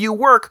 and you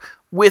work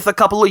with a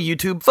couple of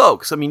YouTube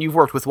folks. I mean, you've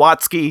worked with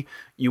Watsky,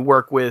 you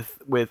work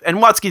with and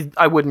Watsky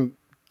I wouldn't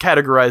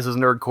categorize as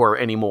nerdcore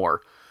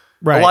anymore.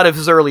 Right. A lot of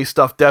his early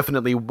stuff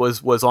definitely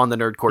was on the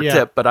nerdcore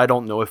tip, but I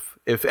don't know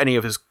if any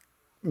of his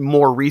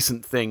more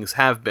recent things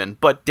have been.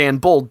 But Dan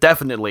Bull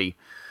definitely,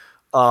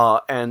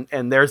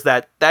 and there's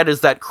that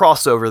is that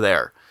crossover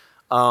there.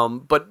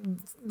 But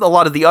a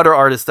lot of the other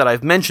artists that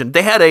I've mentioned,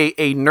 they had a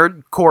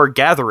nerdcore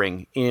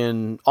gathering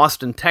in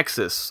Austin,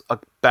 Texas,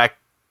 back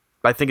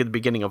I think at the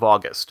beginning of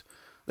August.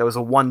 That was a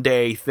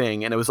 1-day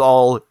thing, and it was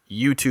all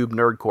YouTube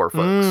nerdcore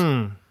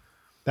folks.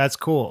 That's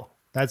cool.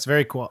 That's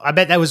very cool. I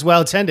bet that was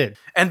well attended.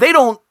 And they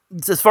don't,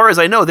 as far as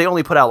I know, they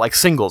only put out like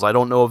singles. I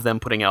don't know of them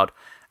putting out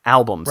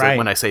albums. Right.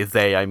 When I say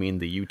they, I mean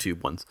the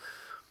YouTube ones.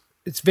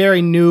 It's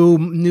very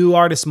new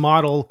artist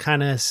model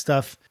kind of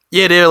stuff.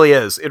 Yeah, it really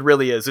is. It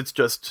really is. It's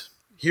just,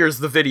 here's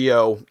the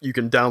video. You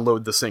can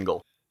download the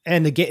single.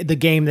 And the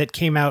game that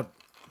came out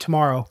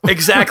tomorrow.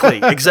 Exactly.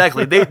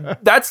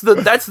 That's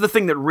the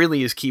thing that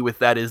really is key with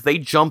that is they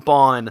jump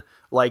on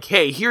like,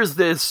 hey, here's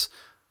this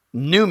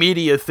new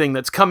media thing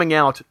that's coming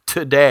out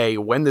today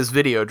when this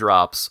video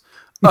drops.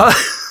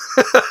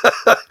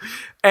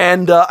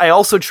 And I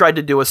also tried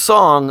to do a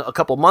song a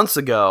couple months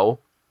ago.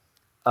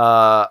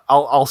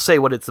 I'll say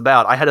what it's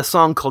about. I had a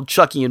song called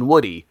Chucky and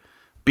Woody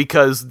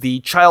because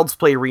the Child's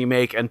Play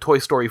remake and Toy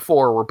Story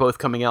 4 were both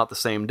coming out the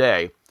same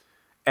day.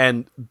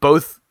 And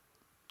both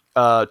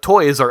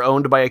toys are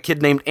owned by a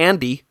kid named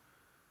Andy.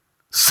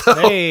 So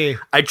Hey.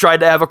 I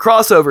tried to have a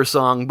crossover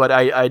song, but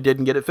I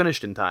didn't get it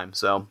finished in time.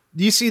 So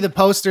Do you see the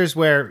posters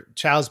where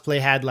Child's Play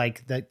had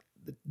like the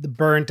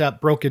burnt up,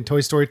 broken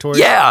Toy Story toys?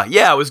 yeah,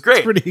 it was great.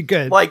 It's pretty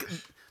good. Like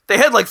They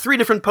had like 3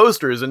 different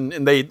posters, and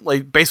they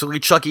like basically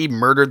Chucky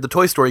murdered the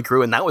Toy Story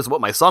crew, and that was what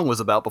my song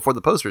was about before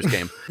the posters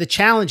came. The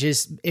challenge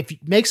is if you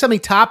make something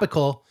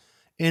topical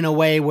in a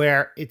way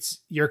where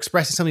you're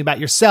expressing something about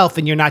yourself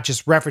and you're not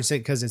just referencing it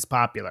because it's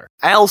popular.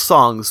 Al's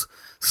songs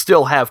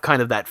still have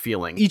kind of that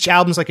feeling. Each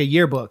album's like a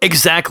yearbook.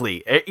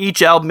 Exactly.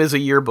 Each album is a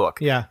yearbook.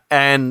 Yeah.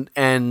 And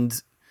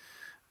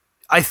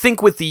I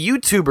think with the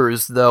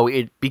YouTubers, though,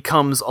 it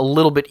becomes a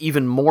little bit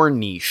even more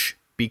niche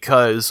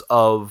because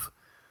of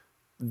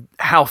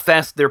how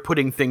fast they're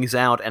putting things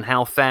out and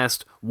how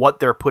fast what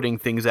they're putting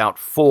things out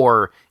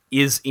for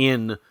is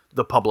in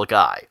the public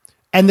eye.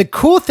 And the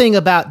cool thing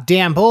about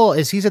Dan Bull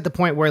is he's at the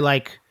point where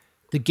like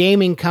the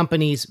gaming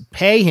companies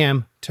pay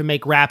him to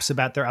make raps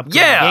about their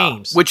upcoming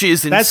games. Which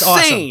is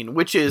insane.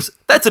 Awesome.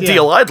 That's a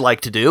deal I'd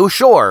like to do,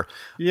 sure.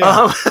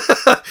 Yeah.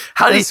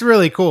 That's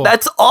really cool.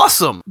 That's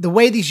awesome. The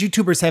way these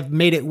YouTubers have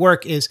made it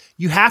work is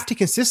you have to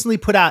consistently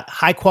put out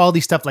high quality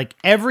stuff like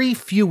every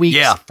few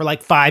weeks for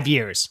like 5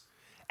 years.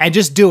 And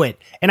just do it.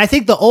 And I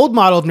think the old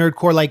model of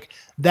nerdcore, like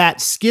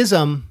that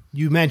schism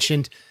you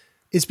mentioned,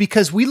 is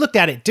because we looked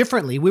at it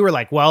differently. We were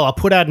like, well, I'll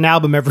put out an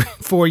album every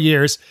 4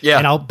 years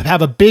and I'll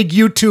have a big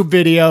YouTube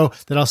video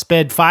that I'll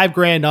spend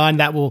 $5,000 on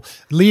that will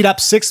lead up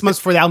 6 months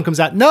before the album comes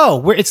out.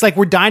 No, it's like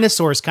we're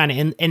dinosaurs kind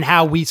of in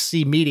how we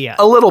see media.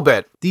 A little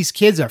bit. These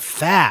kids are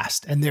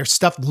fast and their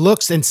stuff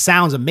looks and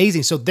sounds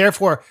amazing. So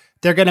therefore,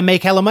 they're going to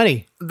make hella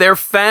money. They're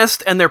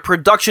fast and their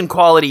production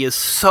quality is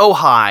so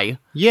high.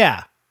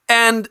 Yeah.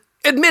 And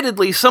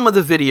admittedly, some of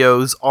the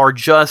videos are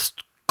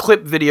just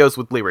clip videos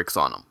with lyrics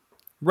on them.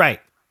 Right.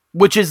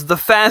 Which is the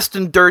fast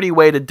and dirty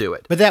way to do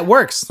it. But that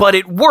works. But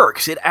it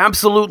works. It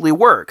absolutely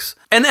works.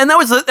 And that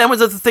was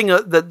the thing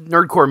that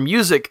nerdcore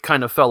music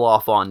kind of fell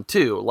off on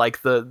too.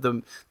 Like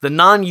the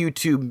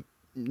non-YouTube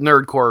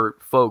nerdcore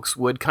folks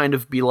would kind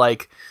of be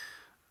like,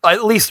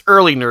 at least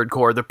early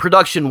nerdcore, the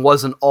production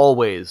wasn't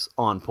always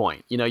on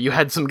point. You know, you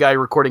had some guy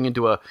recording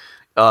into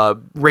a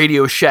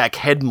Radio Shack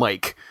head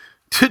mic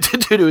to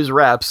do his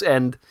raps,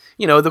 and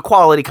you know the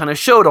quality kind of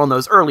showed on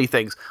those early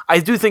things. I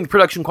do think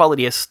production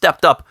quality has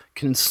stepped up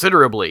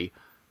considerably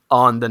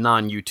on the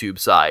non-YouTube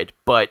side,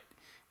 but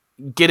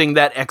getting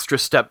that extra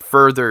step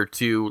further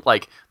to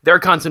like they're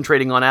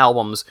concentrating on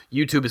albums,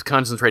 YouTube is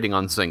concentrating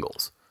on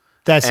singles.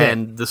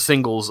 And the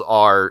singles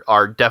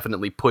are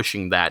definitely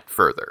pushing that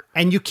further.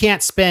 And you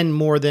can't spend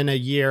more than a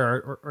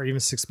year or even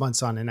 6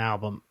 months on an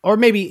album. Or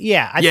maybe,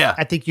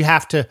 I think you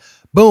have to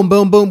boom,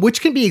 boom, boom,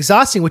 which can be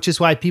exhausting, which is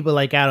why people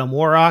like Adam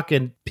Warrock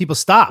and people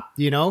stop,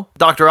 you know?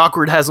 Dr.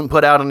 Awkward hasn't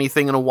put out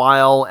anything in a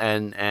while,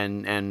 and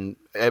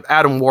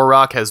Adam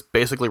Warrock has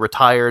basically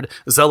retired.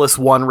 Zealous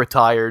One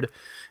retired.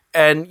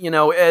 And, you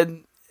know,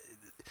 and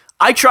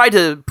I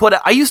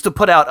used to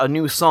put out a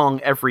new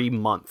song every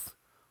month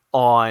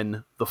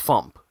on the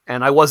FuMP,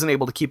 and I wasn't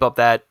able to keep up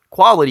that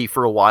quality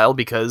for a while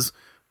because,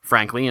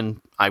 frankly,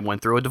 and I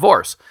went through a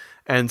divorce,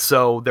 and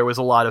so there was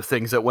a lot of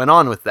things that went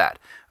on with that.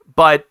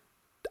 But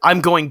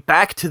I'm going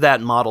back to that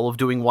model of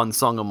doing one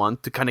song a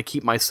month to kind of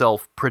keep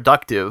myself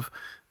productive,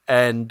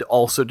 and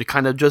also to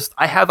kind of just,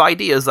 I have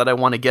ideas that I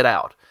want to get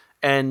out,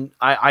 and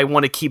I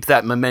want to keep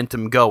that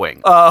momentum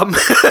going.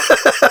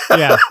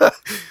 Yeah.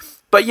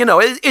 But, you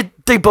know,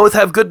 they both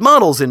have good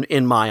models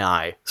in my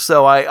eye.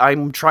 So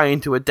I'm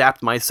trying to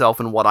adapt myself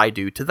and what I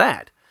do to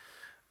that.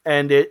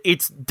 And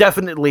it's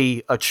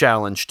definitely a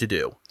challenge to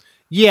do.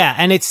 Yeah,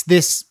 and it's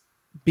this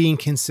being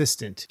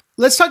consistent.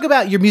 Let's talk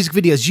about your music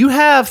videos. You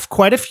have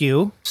quite a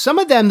few. Some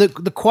of them, the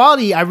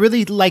quality, I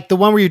really like the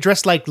one where you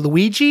dressed like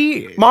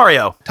Luigi.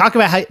 Mario. Talk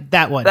about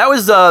that one. That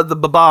was the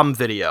Babam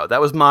video. That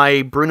was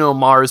my Bruno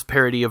Mars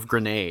parody of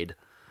Grenade.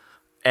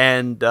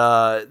 And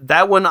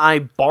that one, I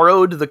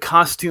borrowed the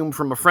costume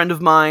from a friend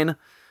of mine.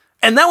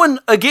 And that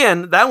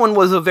one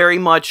was a very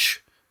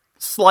much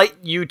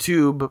slight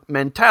YouTube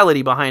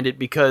mentality behind it,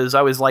 because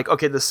I was like,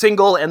 okay, the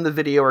single and the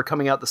video are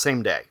coming out the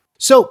same day.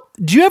 So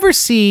do you ever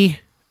see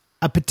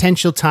a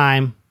potential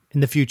time in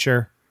the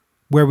future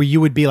where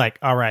you would be like,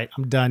 all right,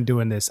 I'm done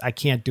doing this, I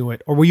can't do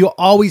it? Or will you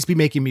always be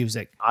making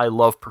music? I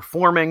love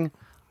performing.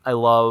 I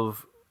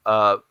love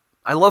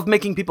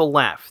making people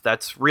laugh.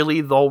 That's really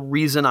the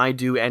reason I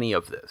do any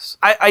of this.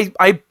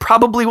 I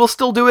probably will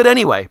still do it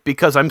anyway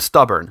because I'm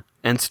stubborn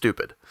and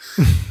stupid.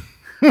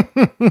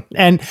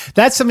 And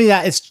that's something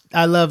that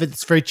I love.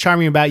 It's very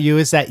charming about you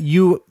is that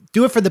you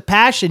do it for the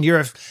passion.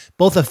 You're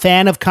both a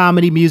fan of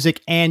comedy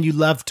music and you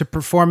love to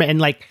perform it. And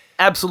like,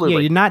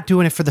 absolutely, you're not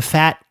doing it for the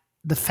fat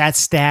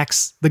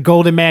stacks, the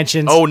golden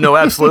mansions. Oh no,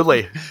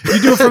 absolutely.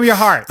 You do it from your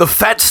heart. The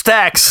fat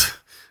stacks.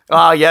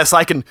 Yes,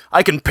 I can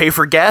pay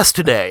for gas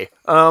today.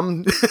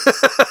 No,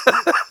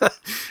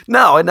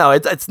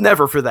 it's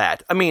never for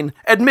that. I mean,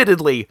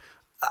 admittedly,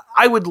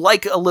 I would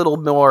like a little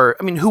more.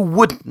 I mean, who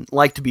wouldn't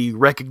like to be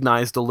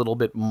recognized a little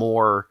bit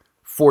more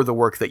for the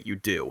work that you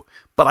do?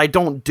 But I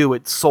don't do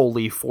it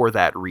solely for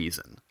that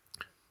reason.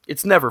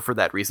 It's never for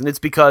that reason. It's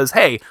because,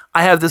 hey,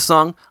 I have this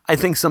song. I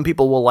think some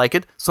people will like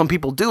it. Some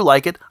people do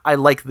like it. I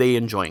like they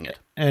enjoying it.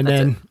 And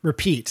then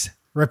repeat,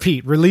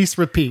 release,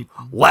 repeat.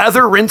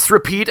 Lather, rinse,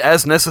 repeat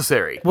as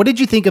necessary. What did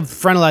you think of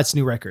Frontalot's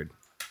new record?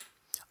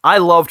 I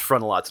loved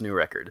Frontalot's new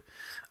record.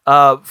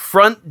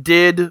 Front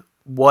did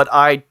what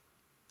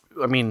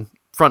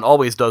Front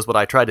always does what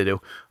I try to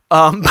do.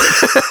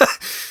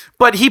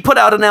 But he put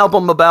out an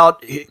album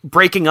about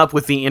breaking up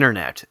with the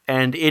internet,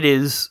 and it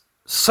is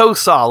so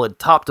solid,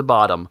 top to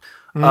bottom.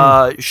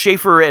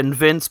 Schaefer and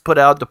Vince put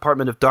out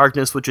Department of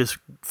Darkness, which is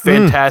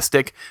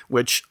fantastic,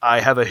 which I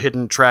have a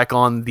hidden track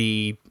on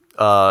the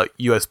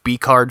USB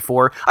card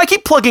for. I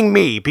keep plugging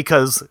me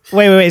because...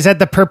 Wait, is that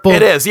the purple?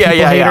 It is, yeah.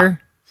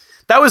 Hater?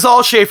 That was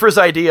all Schaefer's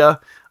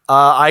idea.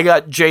 I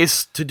got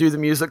Jace to do the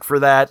music for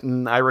that,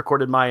 and I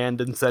recorded my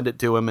end and sent it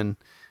to him, and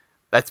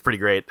that's pretty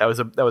great. That was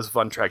a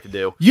fun track to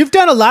do. You've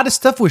done a lot of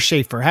stuff with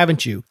Schaefer,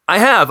 haven't you? I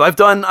have. I've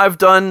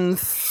done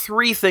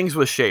 3 things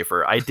with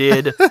Schaefer. I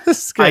did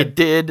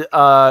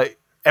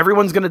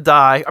Everyone's Gonna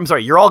Die. I'm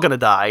sorry, You're All Gonna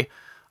Die,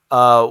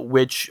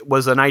 which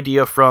was an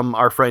idea from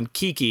our friend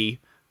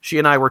Kiki. She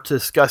and I were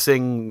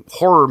discussing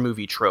horror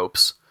movie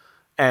tropes,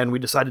 and we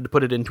decided to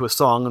put it into a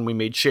song, and we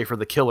made Schaefer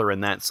the killer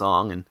in that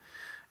song,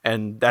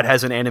 and that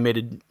has an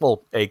animated,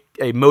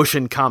 a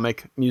motion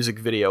comic music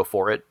video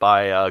for it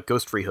by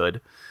Ghost Free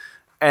Hood.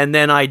 And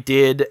then I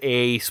did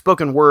a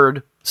spoken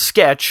word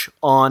sketch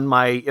on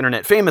my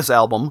Internet Famous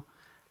album,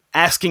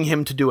 asking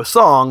him to do a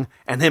song,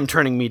 and him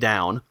turning me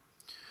down.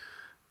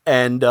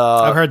 And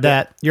I've heard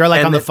that. You're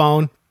like on the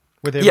phone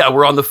with him? Yeah,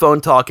 we're on the phone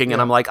talking, and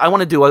I'm like, I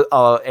want to do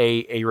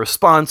a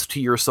response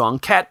to your song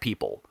Cat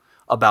People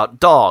about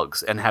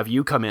dogs, and have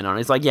you come in on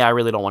it. He's like, yeah, I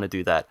really don't want to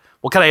do that.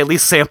 Well, can I at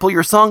least sample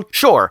your song?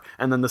 Sure.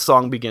 And then the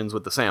song begins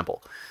with the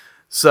sample.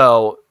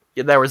 So...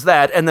 yeah, there was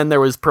that, and then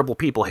there was Purple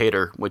People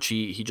Hater, which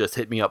he just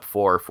hit me up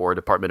for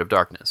Department of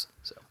Darkness.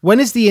 So. When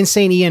is the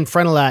Insane Ian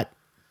Frontalot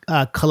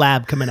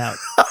collab coming out?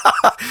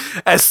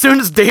 As soon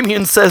as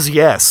Damien says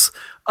yes.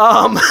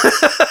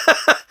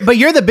 But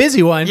you're the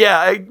busy one.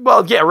 Yeah,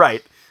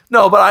 right.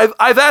 No, but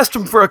I've asked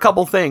him for a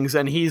couple things,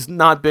 and he's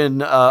not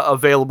been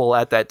available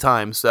at that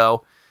time.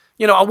 So,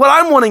 what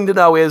I'm wanting to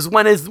know is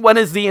when is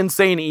the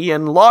Insane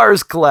Ian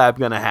Lars collab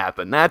going to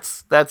happen?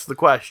 That's the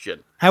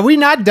question. Have we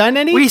not done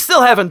any? We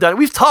still haven't done it.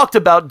 We've talked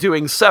about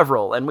doing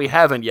several, and we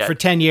haven't yet. For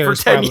 10 years,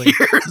 For 10 probably.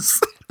 years.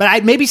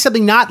 But maybe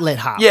something not lit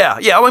hop. Yeah.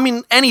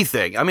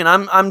 Anything.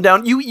 I'm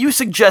down. You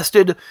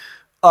suggested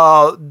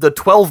the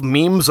 12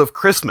 memes of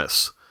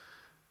Christmas.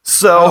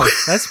 So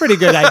that's a pretty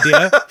good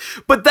idea.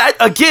 But that,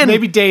 again...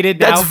 maybe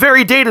dated now. That's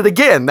very dated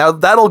again. Now,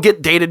 that'll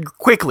get dated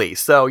quickly,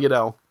 so,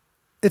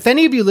 If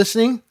any of you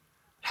listening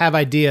have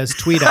ideas,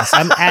 tweet us.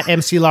 I'm at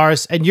MC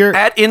Lars, and you're...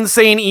 at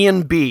Insane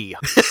Ian B.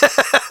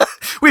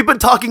 We've been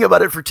talking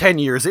about it for 10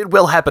 years. It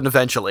will happen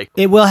eventually.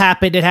 It will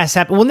happen. It has to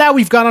happen. Well, now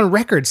we've gone on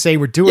record saying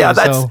we're doing it. Yeah,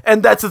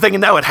 that's the thing,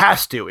 and now it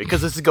has to,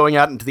 because this is going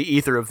out into the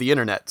ether of the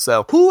internet,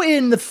 so... Who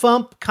in the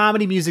FuMP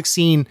comedy music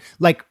scene,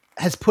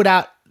 has put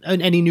out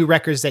any new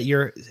records that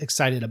you're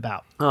excited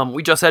about?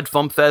 We just had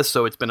FuMP Fest,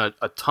 so it's been a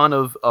ton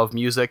of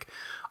music.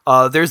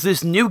 There's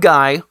this new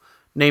guy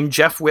named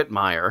Jeff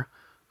Whitmire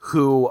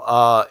who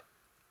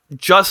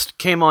just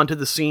came onto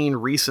the scene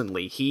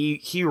recently.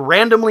 He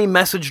randomly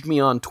messaged me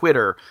on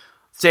Twitter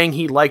saying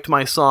he liked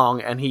my song,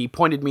 and he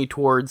pointed me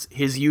towards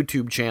his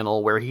YouTube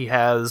channel where he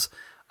had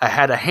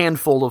a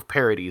handful of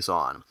parodies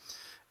on.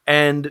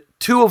 And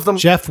 2 of them...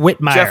 Jeff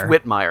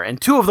Whitmire.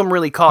 And 2 of them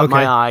really caught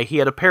my eye. He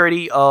had a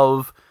parody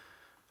of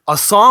a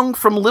song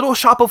from Little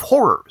Shop of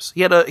Horrors.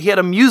 He had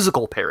a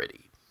musical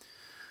parody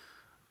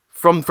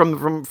from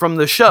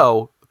the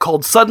show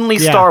called Suddenly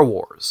Star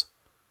Wars.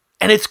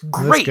 And it's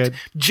great.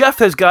 Jeff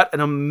has got an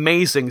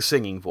amazing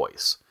singing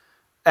voice.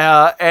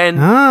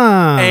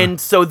 And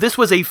so this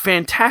was a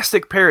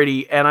fantastic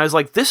parody, and I was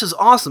like, this is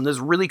awesome. This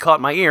really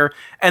caught my ear.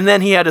 And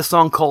then he had a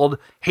song called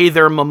Hey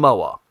There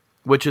Momoa,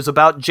 which is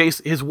about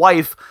his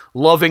wife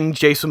loving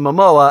Jason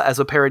Momoa as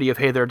a parody of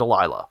Hey There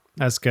Delilah.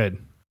 That's good.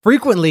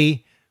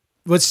 Frequently,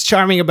 what's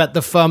charming about the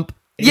FuMP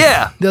is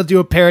they'll do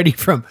a parody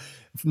from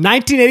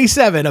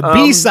 1987, a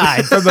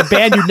B-side from a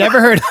band you've never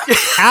heard of.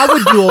 Al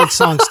would do old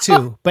songs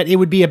too, but it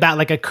would be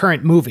about a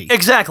current movie.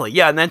 Exactly,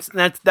 yeah, and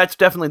that's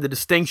definitely the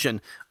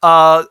distinction.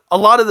 A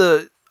lot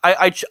of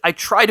I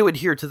try to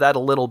adhere to that a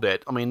little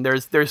bit. I mean,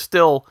 there's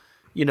still,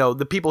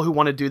 the people who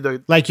want to do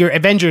the... like your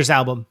Avengers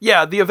album.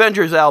 Yeah, the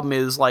Avengers album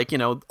is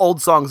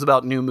old songs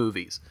about new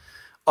movies.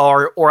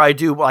 Or I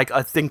do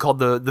a thing called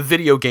the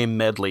video game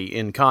medley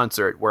in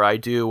concert, where I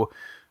do...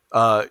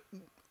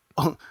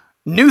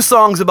 new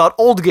songs about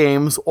old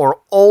games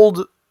or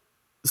old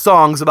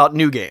songs about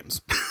new games.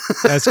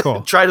 That's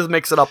cool. Try to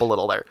mix it up a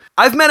little there.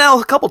 I've met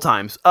Al a couple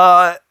times.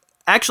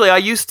 Actually, I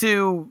used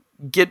to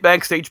get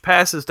backstage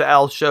passes to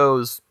Al's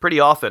shows pretty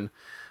often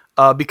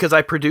because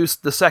I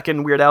produced the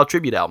second Weird Al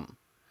tribute album.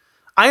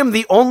 I am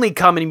the only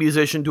comedy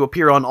musician to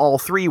appear on all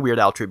 3 Weird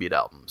Al tribute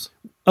albums.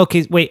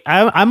 Okay, wait.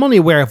 I'm only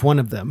aware of one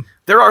of them.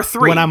 There are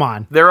 3. When I'm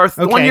on. There are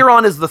the one you're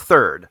on is the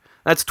 3rd.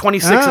 That's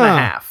 26 and a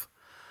half.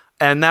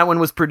 And that one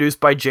was produced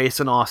by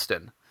Jason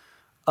Austin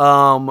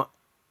of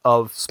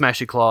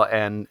Smashy Claw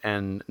and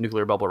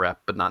Nuclear Bubble Wrap,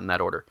 but not in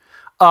that order.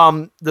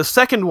 The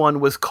second one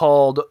was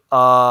called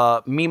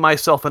Me,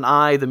 Myself, and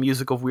I, the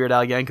music of Weird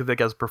Al Yankovic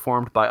as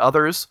performed by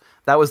others.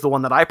 That was the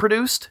one that I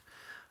produced.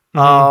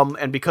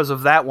 And because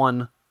of that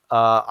one,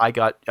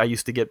 I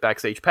used to get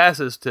backstage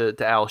passes to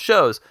Al's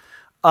shows.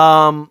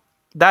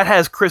 That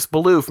has Chris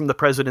Ballou from the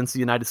Presidents of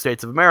the United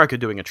States of America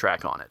doing a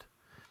track on it.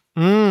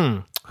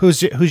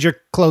 Who's your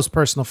close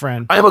personal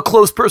friend? I am a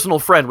close personal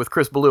friend with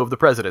Chris Ballou of the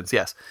Presidents,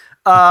 yes.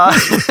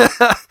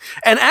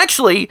 And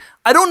actually,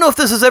 I don't know if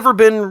this has ever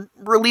been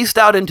released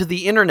out into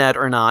the internet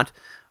or not,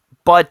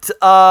 but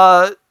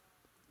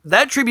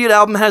that tribute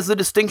album has the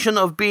distinction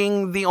of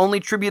being the only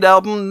tribute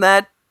album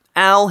that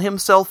Al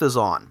himself is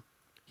on.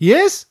 He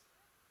is?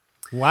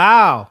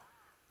 Wow.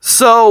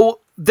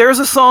 So there's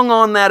a song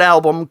on that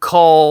album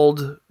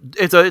called,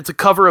 it's a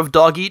cover of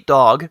Dog Eat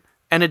Dog,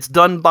 and it's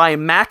done by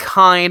Mac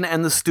Hine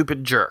and the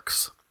Stupid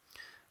Jerks.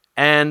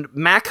 And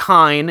Mac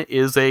Hine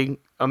is a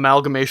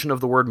amalgamation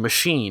of the word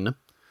machine,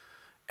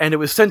 and it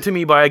was sent to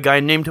me by a guy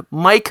named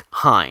Mike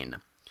Hine.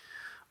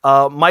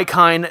 Mike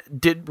Hine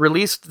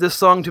released this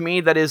song to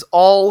me that is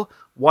all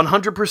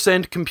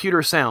 100%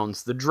 computer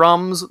sounds. The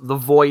drums, the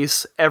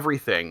voice,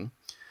 everything.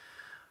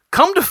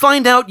 Come to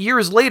find out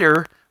years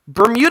later,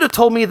 Bermuda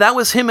told me that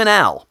was him and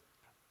Al.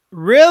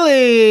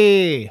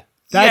 Really?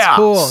 That's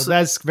cool.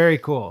 That's very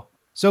cool.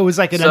 So it was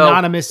like an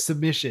anonymous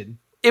submission.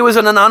 It was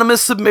an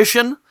anonymous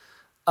submission.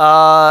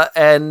 Bermuda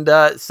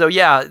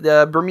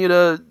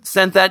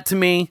sent that to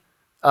me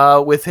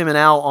with him and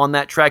Al on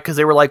that track because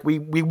they were like,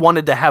 we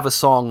wanted to have a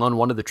song on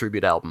one of the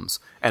tribute albums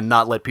and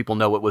not let people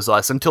know it was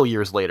us until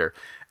years later.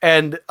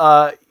 And,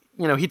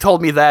 he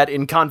told me that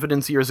in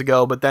confidence years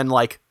ago, but then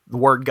the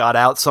word got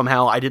out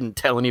somehow. I didn't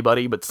tell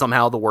anybody, but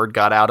somehow the word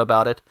got out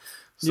about it.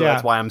 So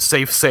that's why I'm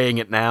safe saying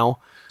it now.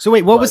 So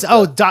wait,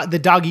 the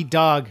Dog Eat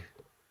Dog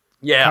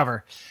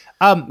cover.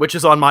 Which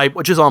is on my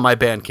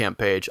Bandcamp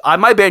page.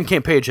 My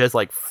Bandcamp page has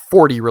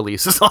 40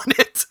 releases on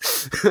it.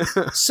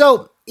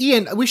 So,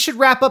 Ian, we should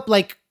wrap up.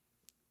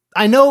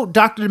 I know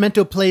Dr.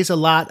 Demento plays a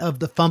lot of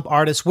the FuMP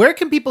artists. Where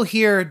can people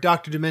hear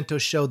Dr.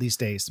 Demento's show these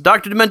days?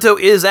 Dr. Demento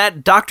is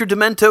at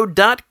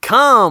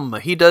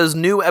drdemento.com. He does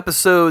new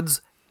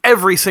episodes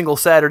every single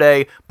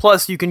Saturday.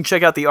 Plus, you can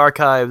check out the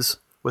archives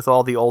with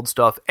all the old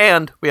stuff.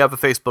 And we have a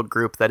Facebook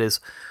group that is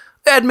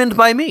adminned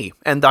by me.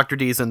 And Dr.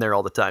 D's in there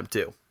all the time,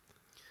 too.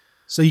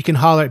 So you can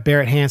holler at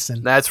Barrett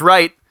Hansen. That's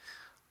right.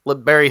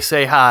 Let Barry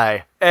say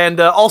hi.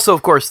 And also,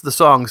 of course, the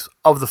songs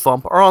of the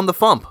FuMP are on the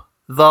FuMP.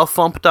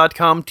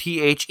 TheFuMP.com,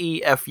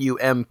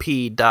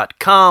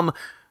 TheFumP.com.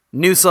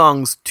 New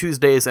songs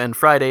Tuesdays and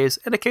Fridays,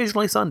 and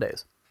occasionally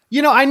Sundays.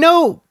 I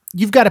know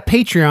you've got a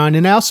Patreon,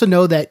 and I also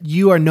know that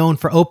you are known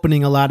for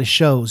opening a lot of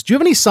shows. Do you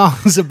have any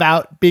songs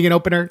about being an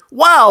opener?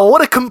 Wow,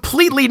 what a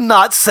completely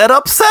not set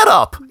up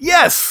setup.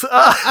 Yes.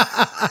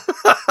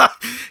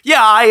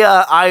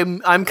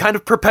 I'm kind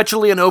of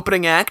perpetually an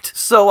opening act.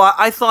 So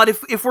I thought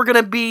if we're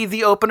going to be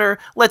the opener,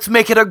 let's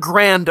make it a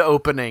grand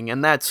opening.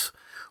 And that's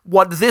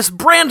what this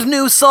brand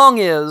new song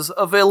is,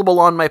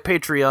 available on my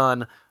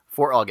Patreon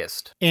for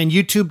August. And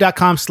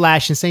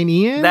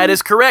youtube.com/InsaneIan? That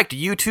is correct.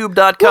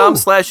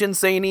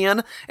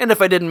 youtube.com/InsaneIan. And if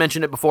I didn't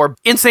mention it before,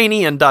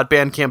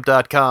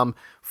 insaneian.bandcamp.com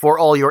for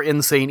all your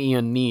Insane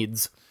Ian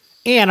needs.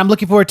 And I'm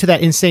looking forward to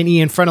that Insane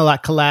Ian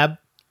Frontalot collab.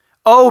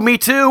 Oh, me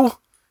too.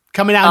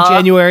 Coming out in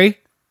January.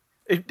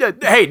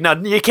 Hey, no,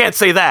 you can't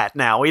say that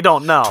now. We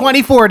don't know.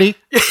 2040.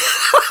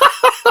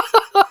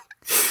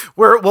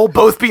 We'll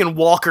both be in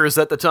walkers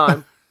at the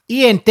time.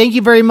 Ian, thank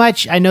you very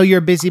much. I know you're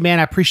a busy man.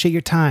 I appreciate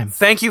your time.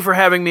 Thank you for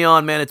having me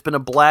on, man. It's been a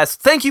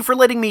blast. Thank you for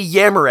letting me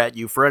yammer at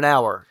you for an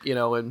hour,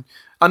 and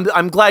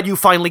I'm glad you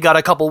finally got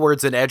a couple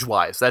words in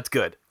edgewise. That's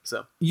good.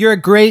 So you're a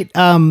great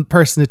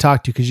person to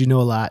talk to because you know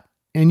a lot,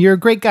 and you're a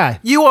great guy.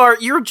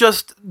 You're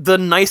just the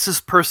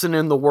nicest person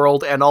in the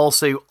world, and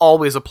also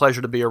always a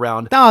pleasure to be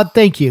around. Oh,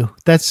 thank you.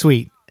 That's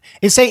sweet.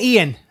 And say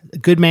Ian,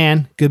 good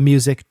man, good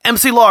music.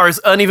 MC Lars,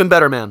 an even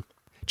better man.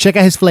 Check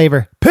out his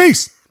flavor.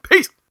 Peace.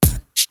 Peace.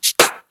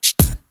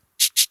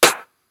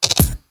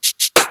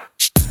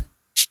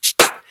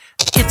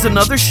 It's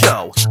another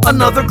show,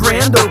 another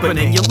grand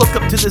opening. You look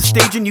up to the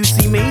stage and you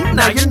see me,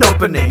 now you're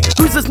opening.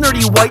 Who's this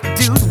nerdy white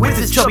dude with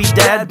his chubby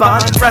dad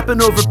bod, rapping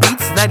over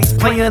beats that he's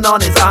playing on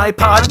his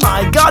iPod?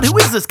 My God, who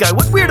is this guy?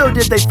 What weirdo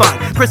did they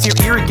find? Press your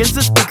ear against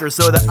the speaker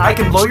so that I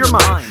can blow your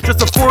mind.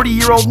 Just a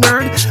 40-year-old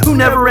nerd who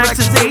never acts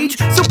his age.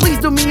 So please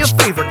do me a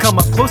favor, come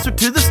up closer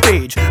to the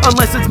stage.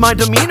 Unless it's my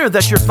demeanor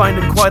that you're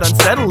finding quite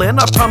unsettling.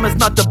 I promise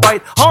not to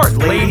bite hard,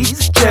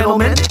 ladies,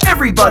 gentlemen.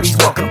 Everybody's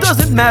welcome,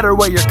 doesn't matter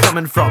where you're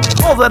coming from.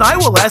 All that I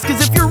will ask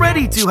is if you're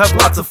ready to have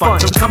lots of fun.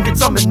 So come get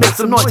some and make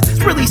some noise, it's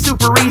really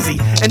super easy.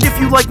 And if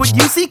you like what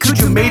you see, could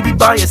you maybe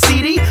buy a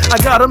CD? I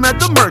got them at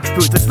the merch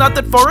booth, it's not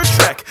that far a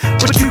trek,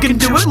 but you can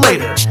do it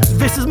later.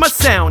 This is my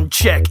sound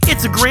check,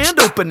 it's a grand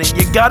opening,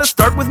 you gotta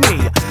start with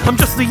me. I'm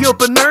just the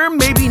opener,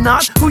 maybe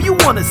not who you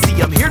wanna see.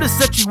 I'm here to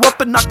set you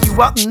up and knock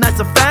you out, and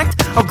that's a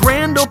fact. A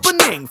grand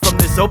opening from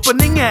this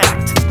opening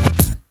act.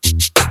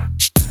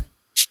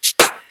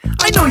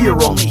 I know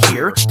you're only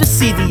here to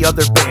see the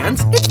other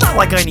bands. It's not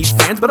like I need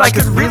fans, but I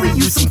could really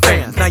use some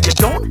fans. Now you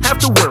don't have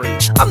to worry,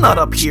 I'm not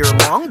up here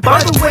long.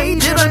 By the way,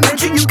 did I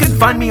mention you can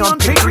find me on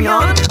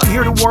Patreon? I'm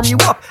here to warm you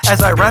up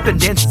as I rap and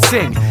dance and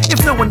sing.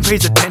 If no one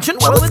pays attention,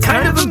 well, it's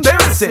kind of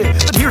embarrassing.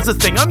 But here's the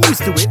thing, I'm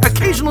used to it.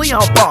 Occasionally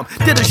I'll bomb.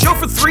 Did a show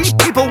for 3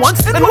 people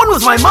once, and one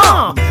was my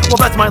mom. Well,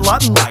 that's my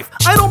lot in life.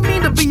 I don't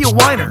mean to be a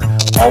whiner.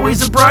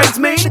 Always a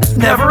bridesmaid,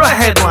 never a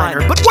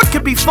headliner. But what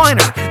could be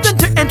finer than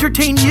to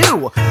entertain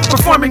you?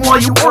 Performing while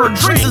you order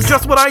drinks is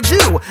just what I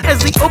do.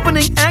 As the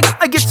opening act,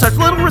 I get such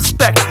little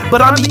respect.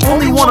 But I'm the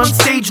only one on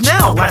stage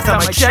now, last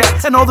time I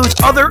checked. And all those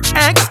other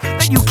acts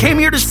that you came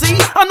here to see,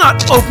 I'm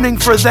not opening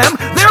for them,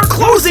 they're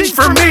closing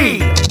for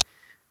me!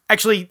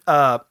 Actually,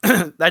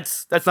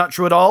 that's not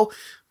true at all.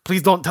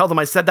 Please don't tell them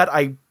I said that.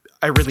 I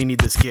really need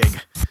this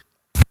gig.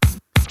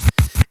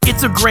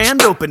 It's a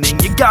grand opening,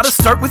 you gotta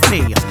start with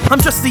me.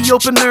 I'm just the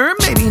opener,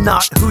 maybe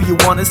not who you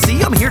wanna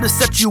see. I'm here to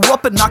set you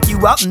up and knock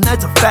you out, and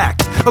that's a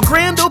fact. A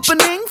grand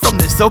opening from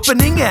this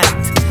opening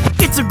act.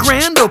 It's a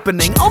grand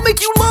opening, I'll make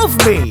you love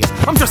me.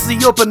 I'm just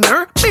the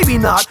opener, maybe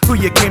not who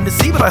you came to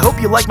see, but I hope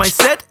you like my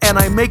set and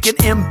I make an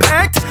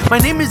impact. My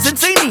name is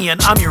Insane Ian,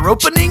 I'm your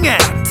opening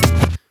act.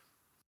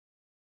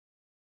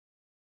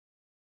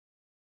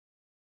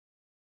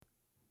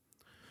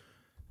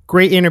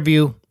 Great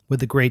interview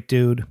with a great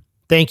dude.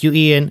 Thank you,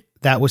 Ian.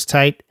 That was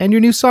tight. And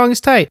your new song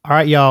is tight. All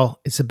right, y'all.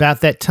 It's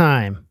about that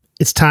time.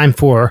 It's time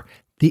for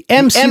the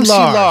MC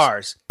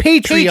Lars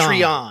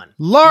Patreon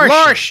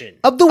Larson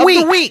of the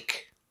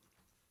week.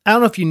 I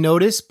don't know if you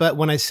noticed, but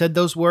when I said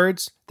those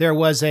words, there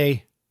was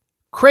a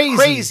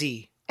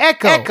crazy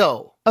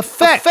echo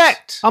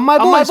effect on my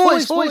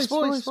voice.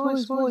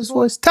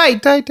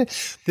 Tight.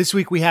 This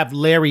week we have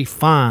Larry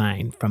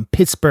Fine from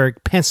Pittsburgh,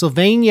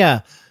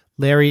 Pennsylvania.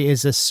 Larry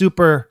is a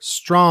super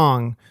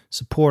strong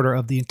supporter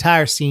of the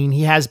entire scene.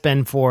 He has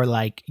been for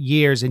like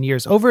years and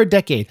years, over a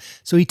decade.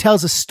 So he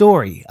tells a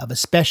story of a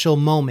special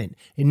moment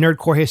in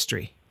nerdcore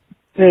history.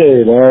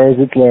 Hey, Lars,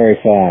 it's Larry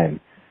Fine.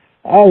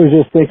 I was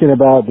just thinking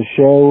about the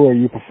show where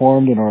you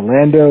performed in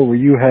Orlando, where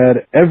you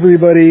had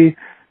everybody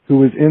who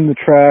was in the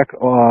track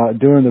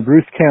doing the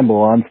Bruce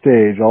Campbell on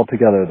stage all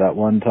together that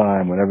one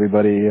time when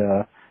everybody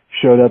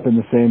showed up in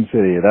the same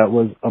city. That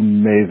was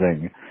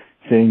amazing.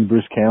 Seeing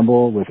Bruce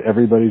Campbell with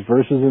everybody's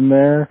verses in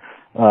there,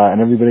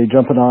 and everybody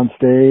jumping on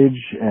stage,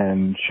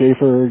 and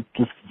Schaefer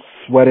just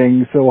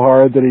sweating so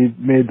hard that he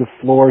made the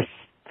floor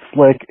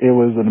slick. It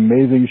was an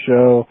amazing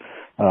show.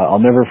 I'll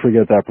never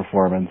forget that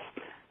performance.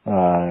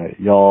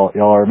 Y'all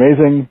are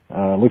amazing.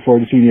 Look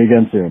forward to seeing you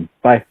again soon.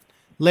 Bye.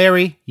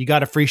 Larry, you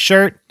got a free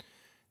shirt.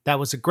 That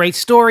was a great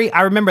story.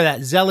 I remember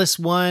that zealous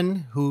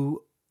one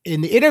who, in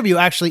the interview,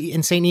 actually,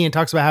 Insane Ian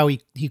talks about how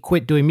he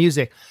quit doing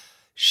music.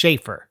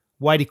 Schaefer,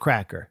 Whitey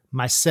Cracker,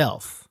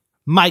 myself,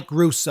 Mike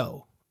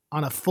Russo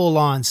on a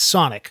full-on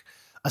sonic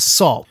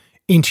assault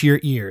into your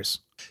ears.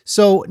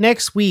 So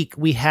next week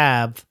we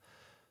have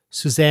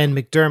Suzanne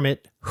McDermott,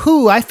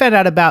 who I found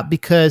out about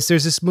because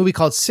there's this movie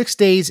called 6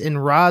 Days in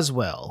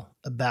Roswell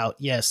about,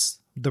 yes,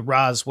 the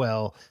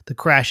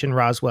crash in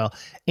Roswell.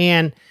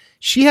 And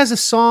she has a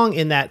song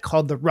in that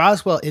called The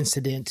Roswell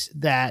Incident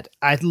that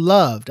I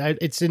loved.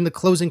 It's in the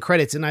closing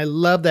credits, and I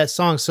love that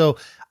song. So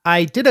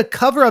I did a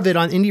cover of it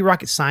on Indie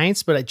Rocket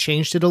Science, but I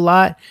changed it a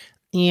lot.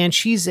 And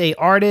she's a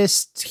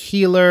artist,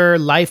 healer,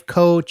 life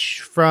coach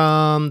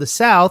from the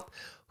South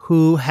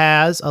who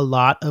has a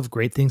lot of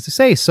great things to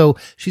say. So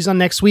she's on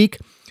next week.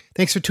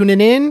 Thanks for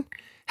tuning in.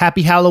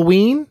 Happy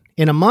Halloween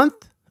in a month.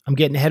 I'm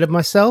getting ahead of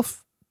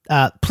myself.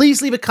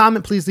 Please leave a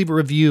comment. Please leave a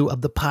review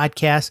of the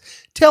podcast.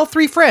 Tell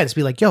 3 friends.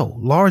 Be like, yo,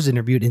 Lars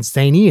interviewed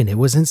Insane Ian. It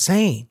was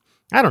insane.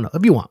 I don't know.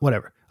 If you want,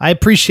 whatever. I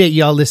appreciate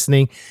y'all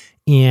listening.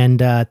 And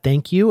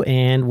thank you.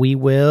 And we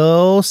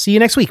will see you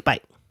next week.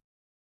 Bye.